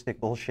relativistic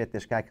bullshit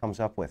this guy comes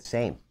up with.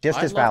 Same. Just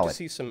I'd as love valid. to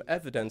see some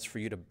evidence for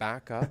you to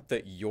back up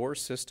that your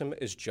system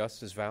is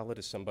just as valid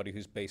as somebody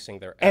who's basing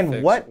their And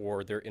ethics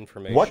or their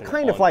information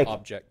kind of on like-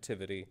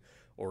 objectivity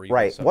or even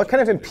Right. What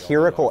kind of subjectivity.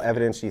 empirical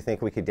evidence do you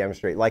think we could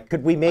demonstrate? Like,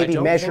 could we maybe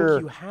don't measure?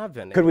 think you have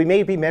any. Could we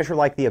maybe measure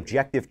like the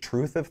objective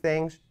truth of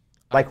things?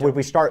 Like, would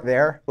we start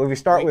there? Would we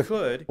start We with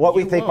could. what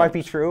we You think might be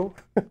won't. true?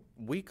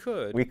 We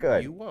could. We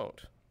could. You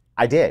won't.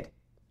 I did.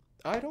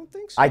 I don't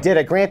think so. I did.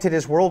 I granted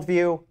his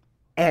worldview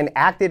and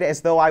acted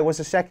as though I was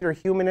a secular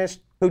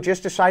humanist who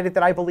just decided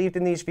that I believed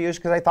in these views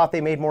because I thought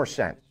they made more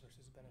sense.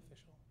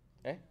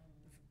 Eh?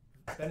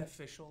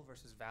 Beneficial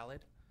versus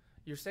valid?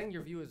 You're saying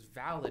your view is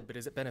valid, but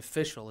is it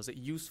beneficial? Is it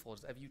useful?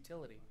 Does it have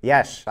utility?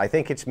 Yes, I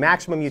think it's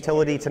maximum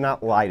utility to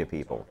not lie to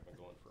people.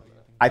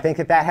 I think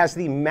that that has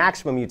the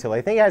maximum utility.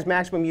 I think it has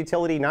maximum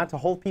utility not to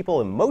hold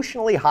people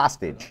emotionally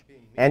hostage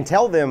and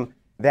tell them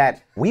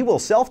that we will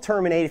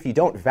self-terminate if you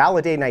don't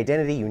validate an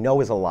identity you know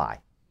is a lie.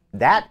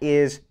 That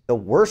is the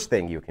worst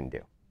thing you can do.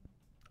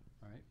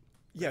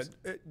 Yeah.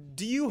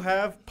 Do you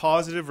have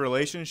positive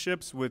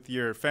relationships with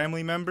your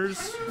family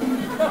members?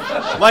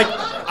 Like,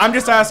 I'm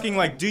just asking,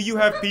 like, do you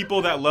have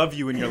people that love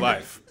you in your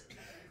life?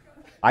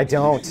 I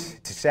don't.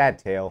 It's a sad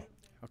tale.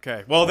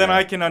 Okay. Well, then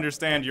I can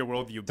understand your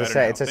worldview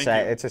better. It's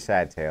a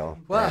sad tale.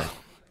 Well,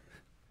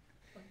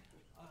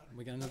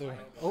 we got another.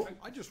 Oh,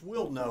 I just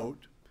will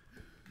note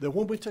that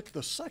when we took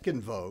the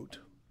second vote,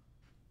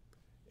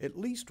 at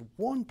least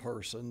one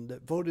person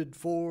that voted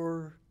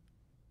for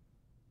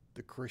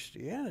the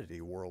Christianity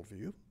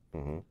worldview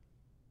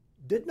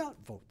did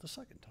not vote the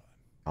second time.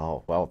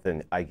 Oh, well,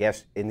 then I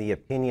guess in the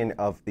opinion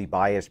of the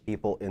biased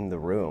people in the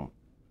room,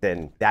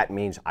 then that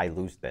means I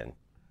lose then.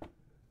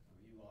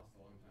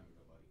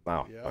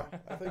 Wow. Yeah,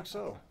 I think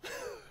so.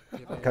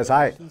 Because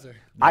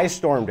I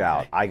stormed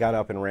out. I got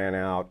up and ran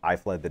out. I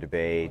fled the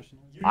debate.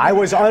 I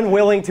was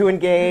unwilling to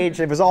engage.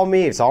 It was all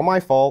me. It's all my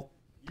fault.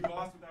 You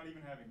lost without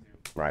even having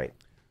to. Right.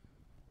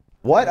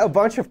 What a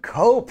bunch of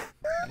cope.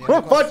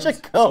 What a bunch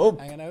of cope.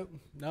 Hanging out?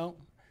 No?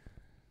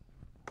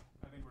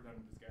 I think we're done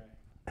with this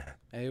guy.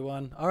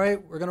 Anyone? All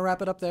right, we're going to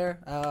wrap it up there.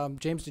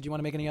 James, did you want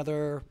to make any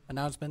other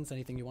announcements?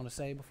 Anything you want to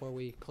say before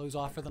we close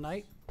off for the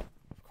night?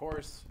 Of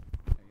course.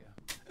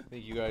 I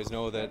think you guys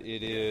know that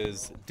it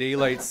is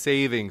daylight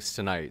savings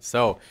tonight.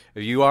 So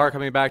if you are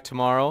coming back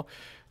tomorrow,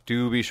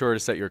 do be sure to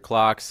set your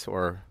clocks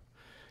or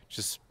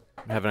just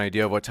have an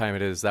idea of what time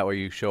it is. That way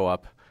you show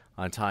up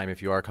on time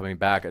if you are coming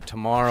back.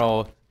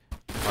 Tomorrow,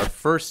 our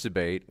first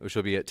debate, which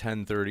will be at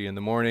 10:30 in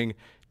the morning,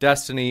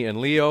 Destiny and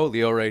Leo.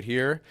 Leo right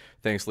here.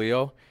 Thanks,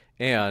 Leo.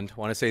 And I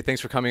want to say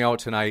thanks for coming out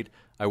tonight.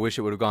 I wish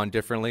it would have gone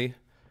differently,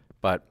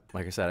 but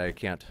like I said, I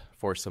can't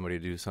force somebody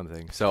to do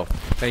something. So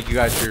thank you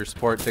guys for your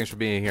support. Thanks for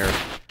being here.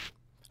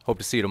 Hope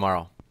to see you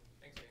tomorrow.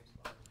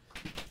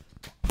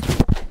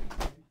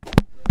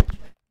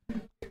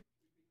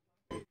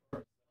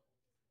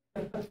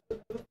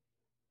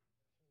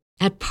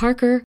 At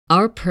Parker,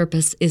 our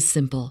purpose is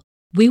simple.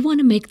 We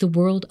want to make the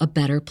world a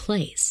better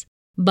place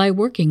by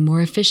working more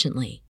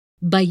efficiently,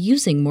 by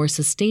using more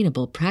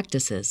sustainable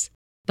practices,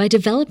 by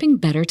developing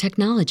better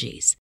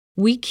technologies.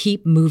 We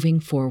keep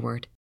moving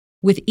forward.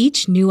 With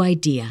each new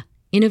idea,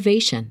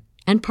 innovation,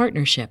 and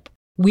partnership,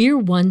 we're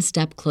one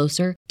step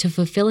closer to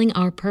fulfilling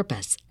our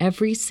purpose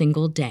every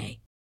single day.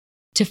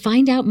 To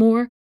find out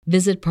more,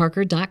 visit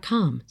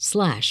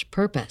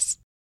parker.com/purpose.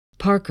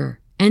 Parker,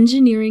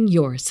 engineering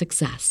your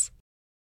success.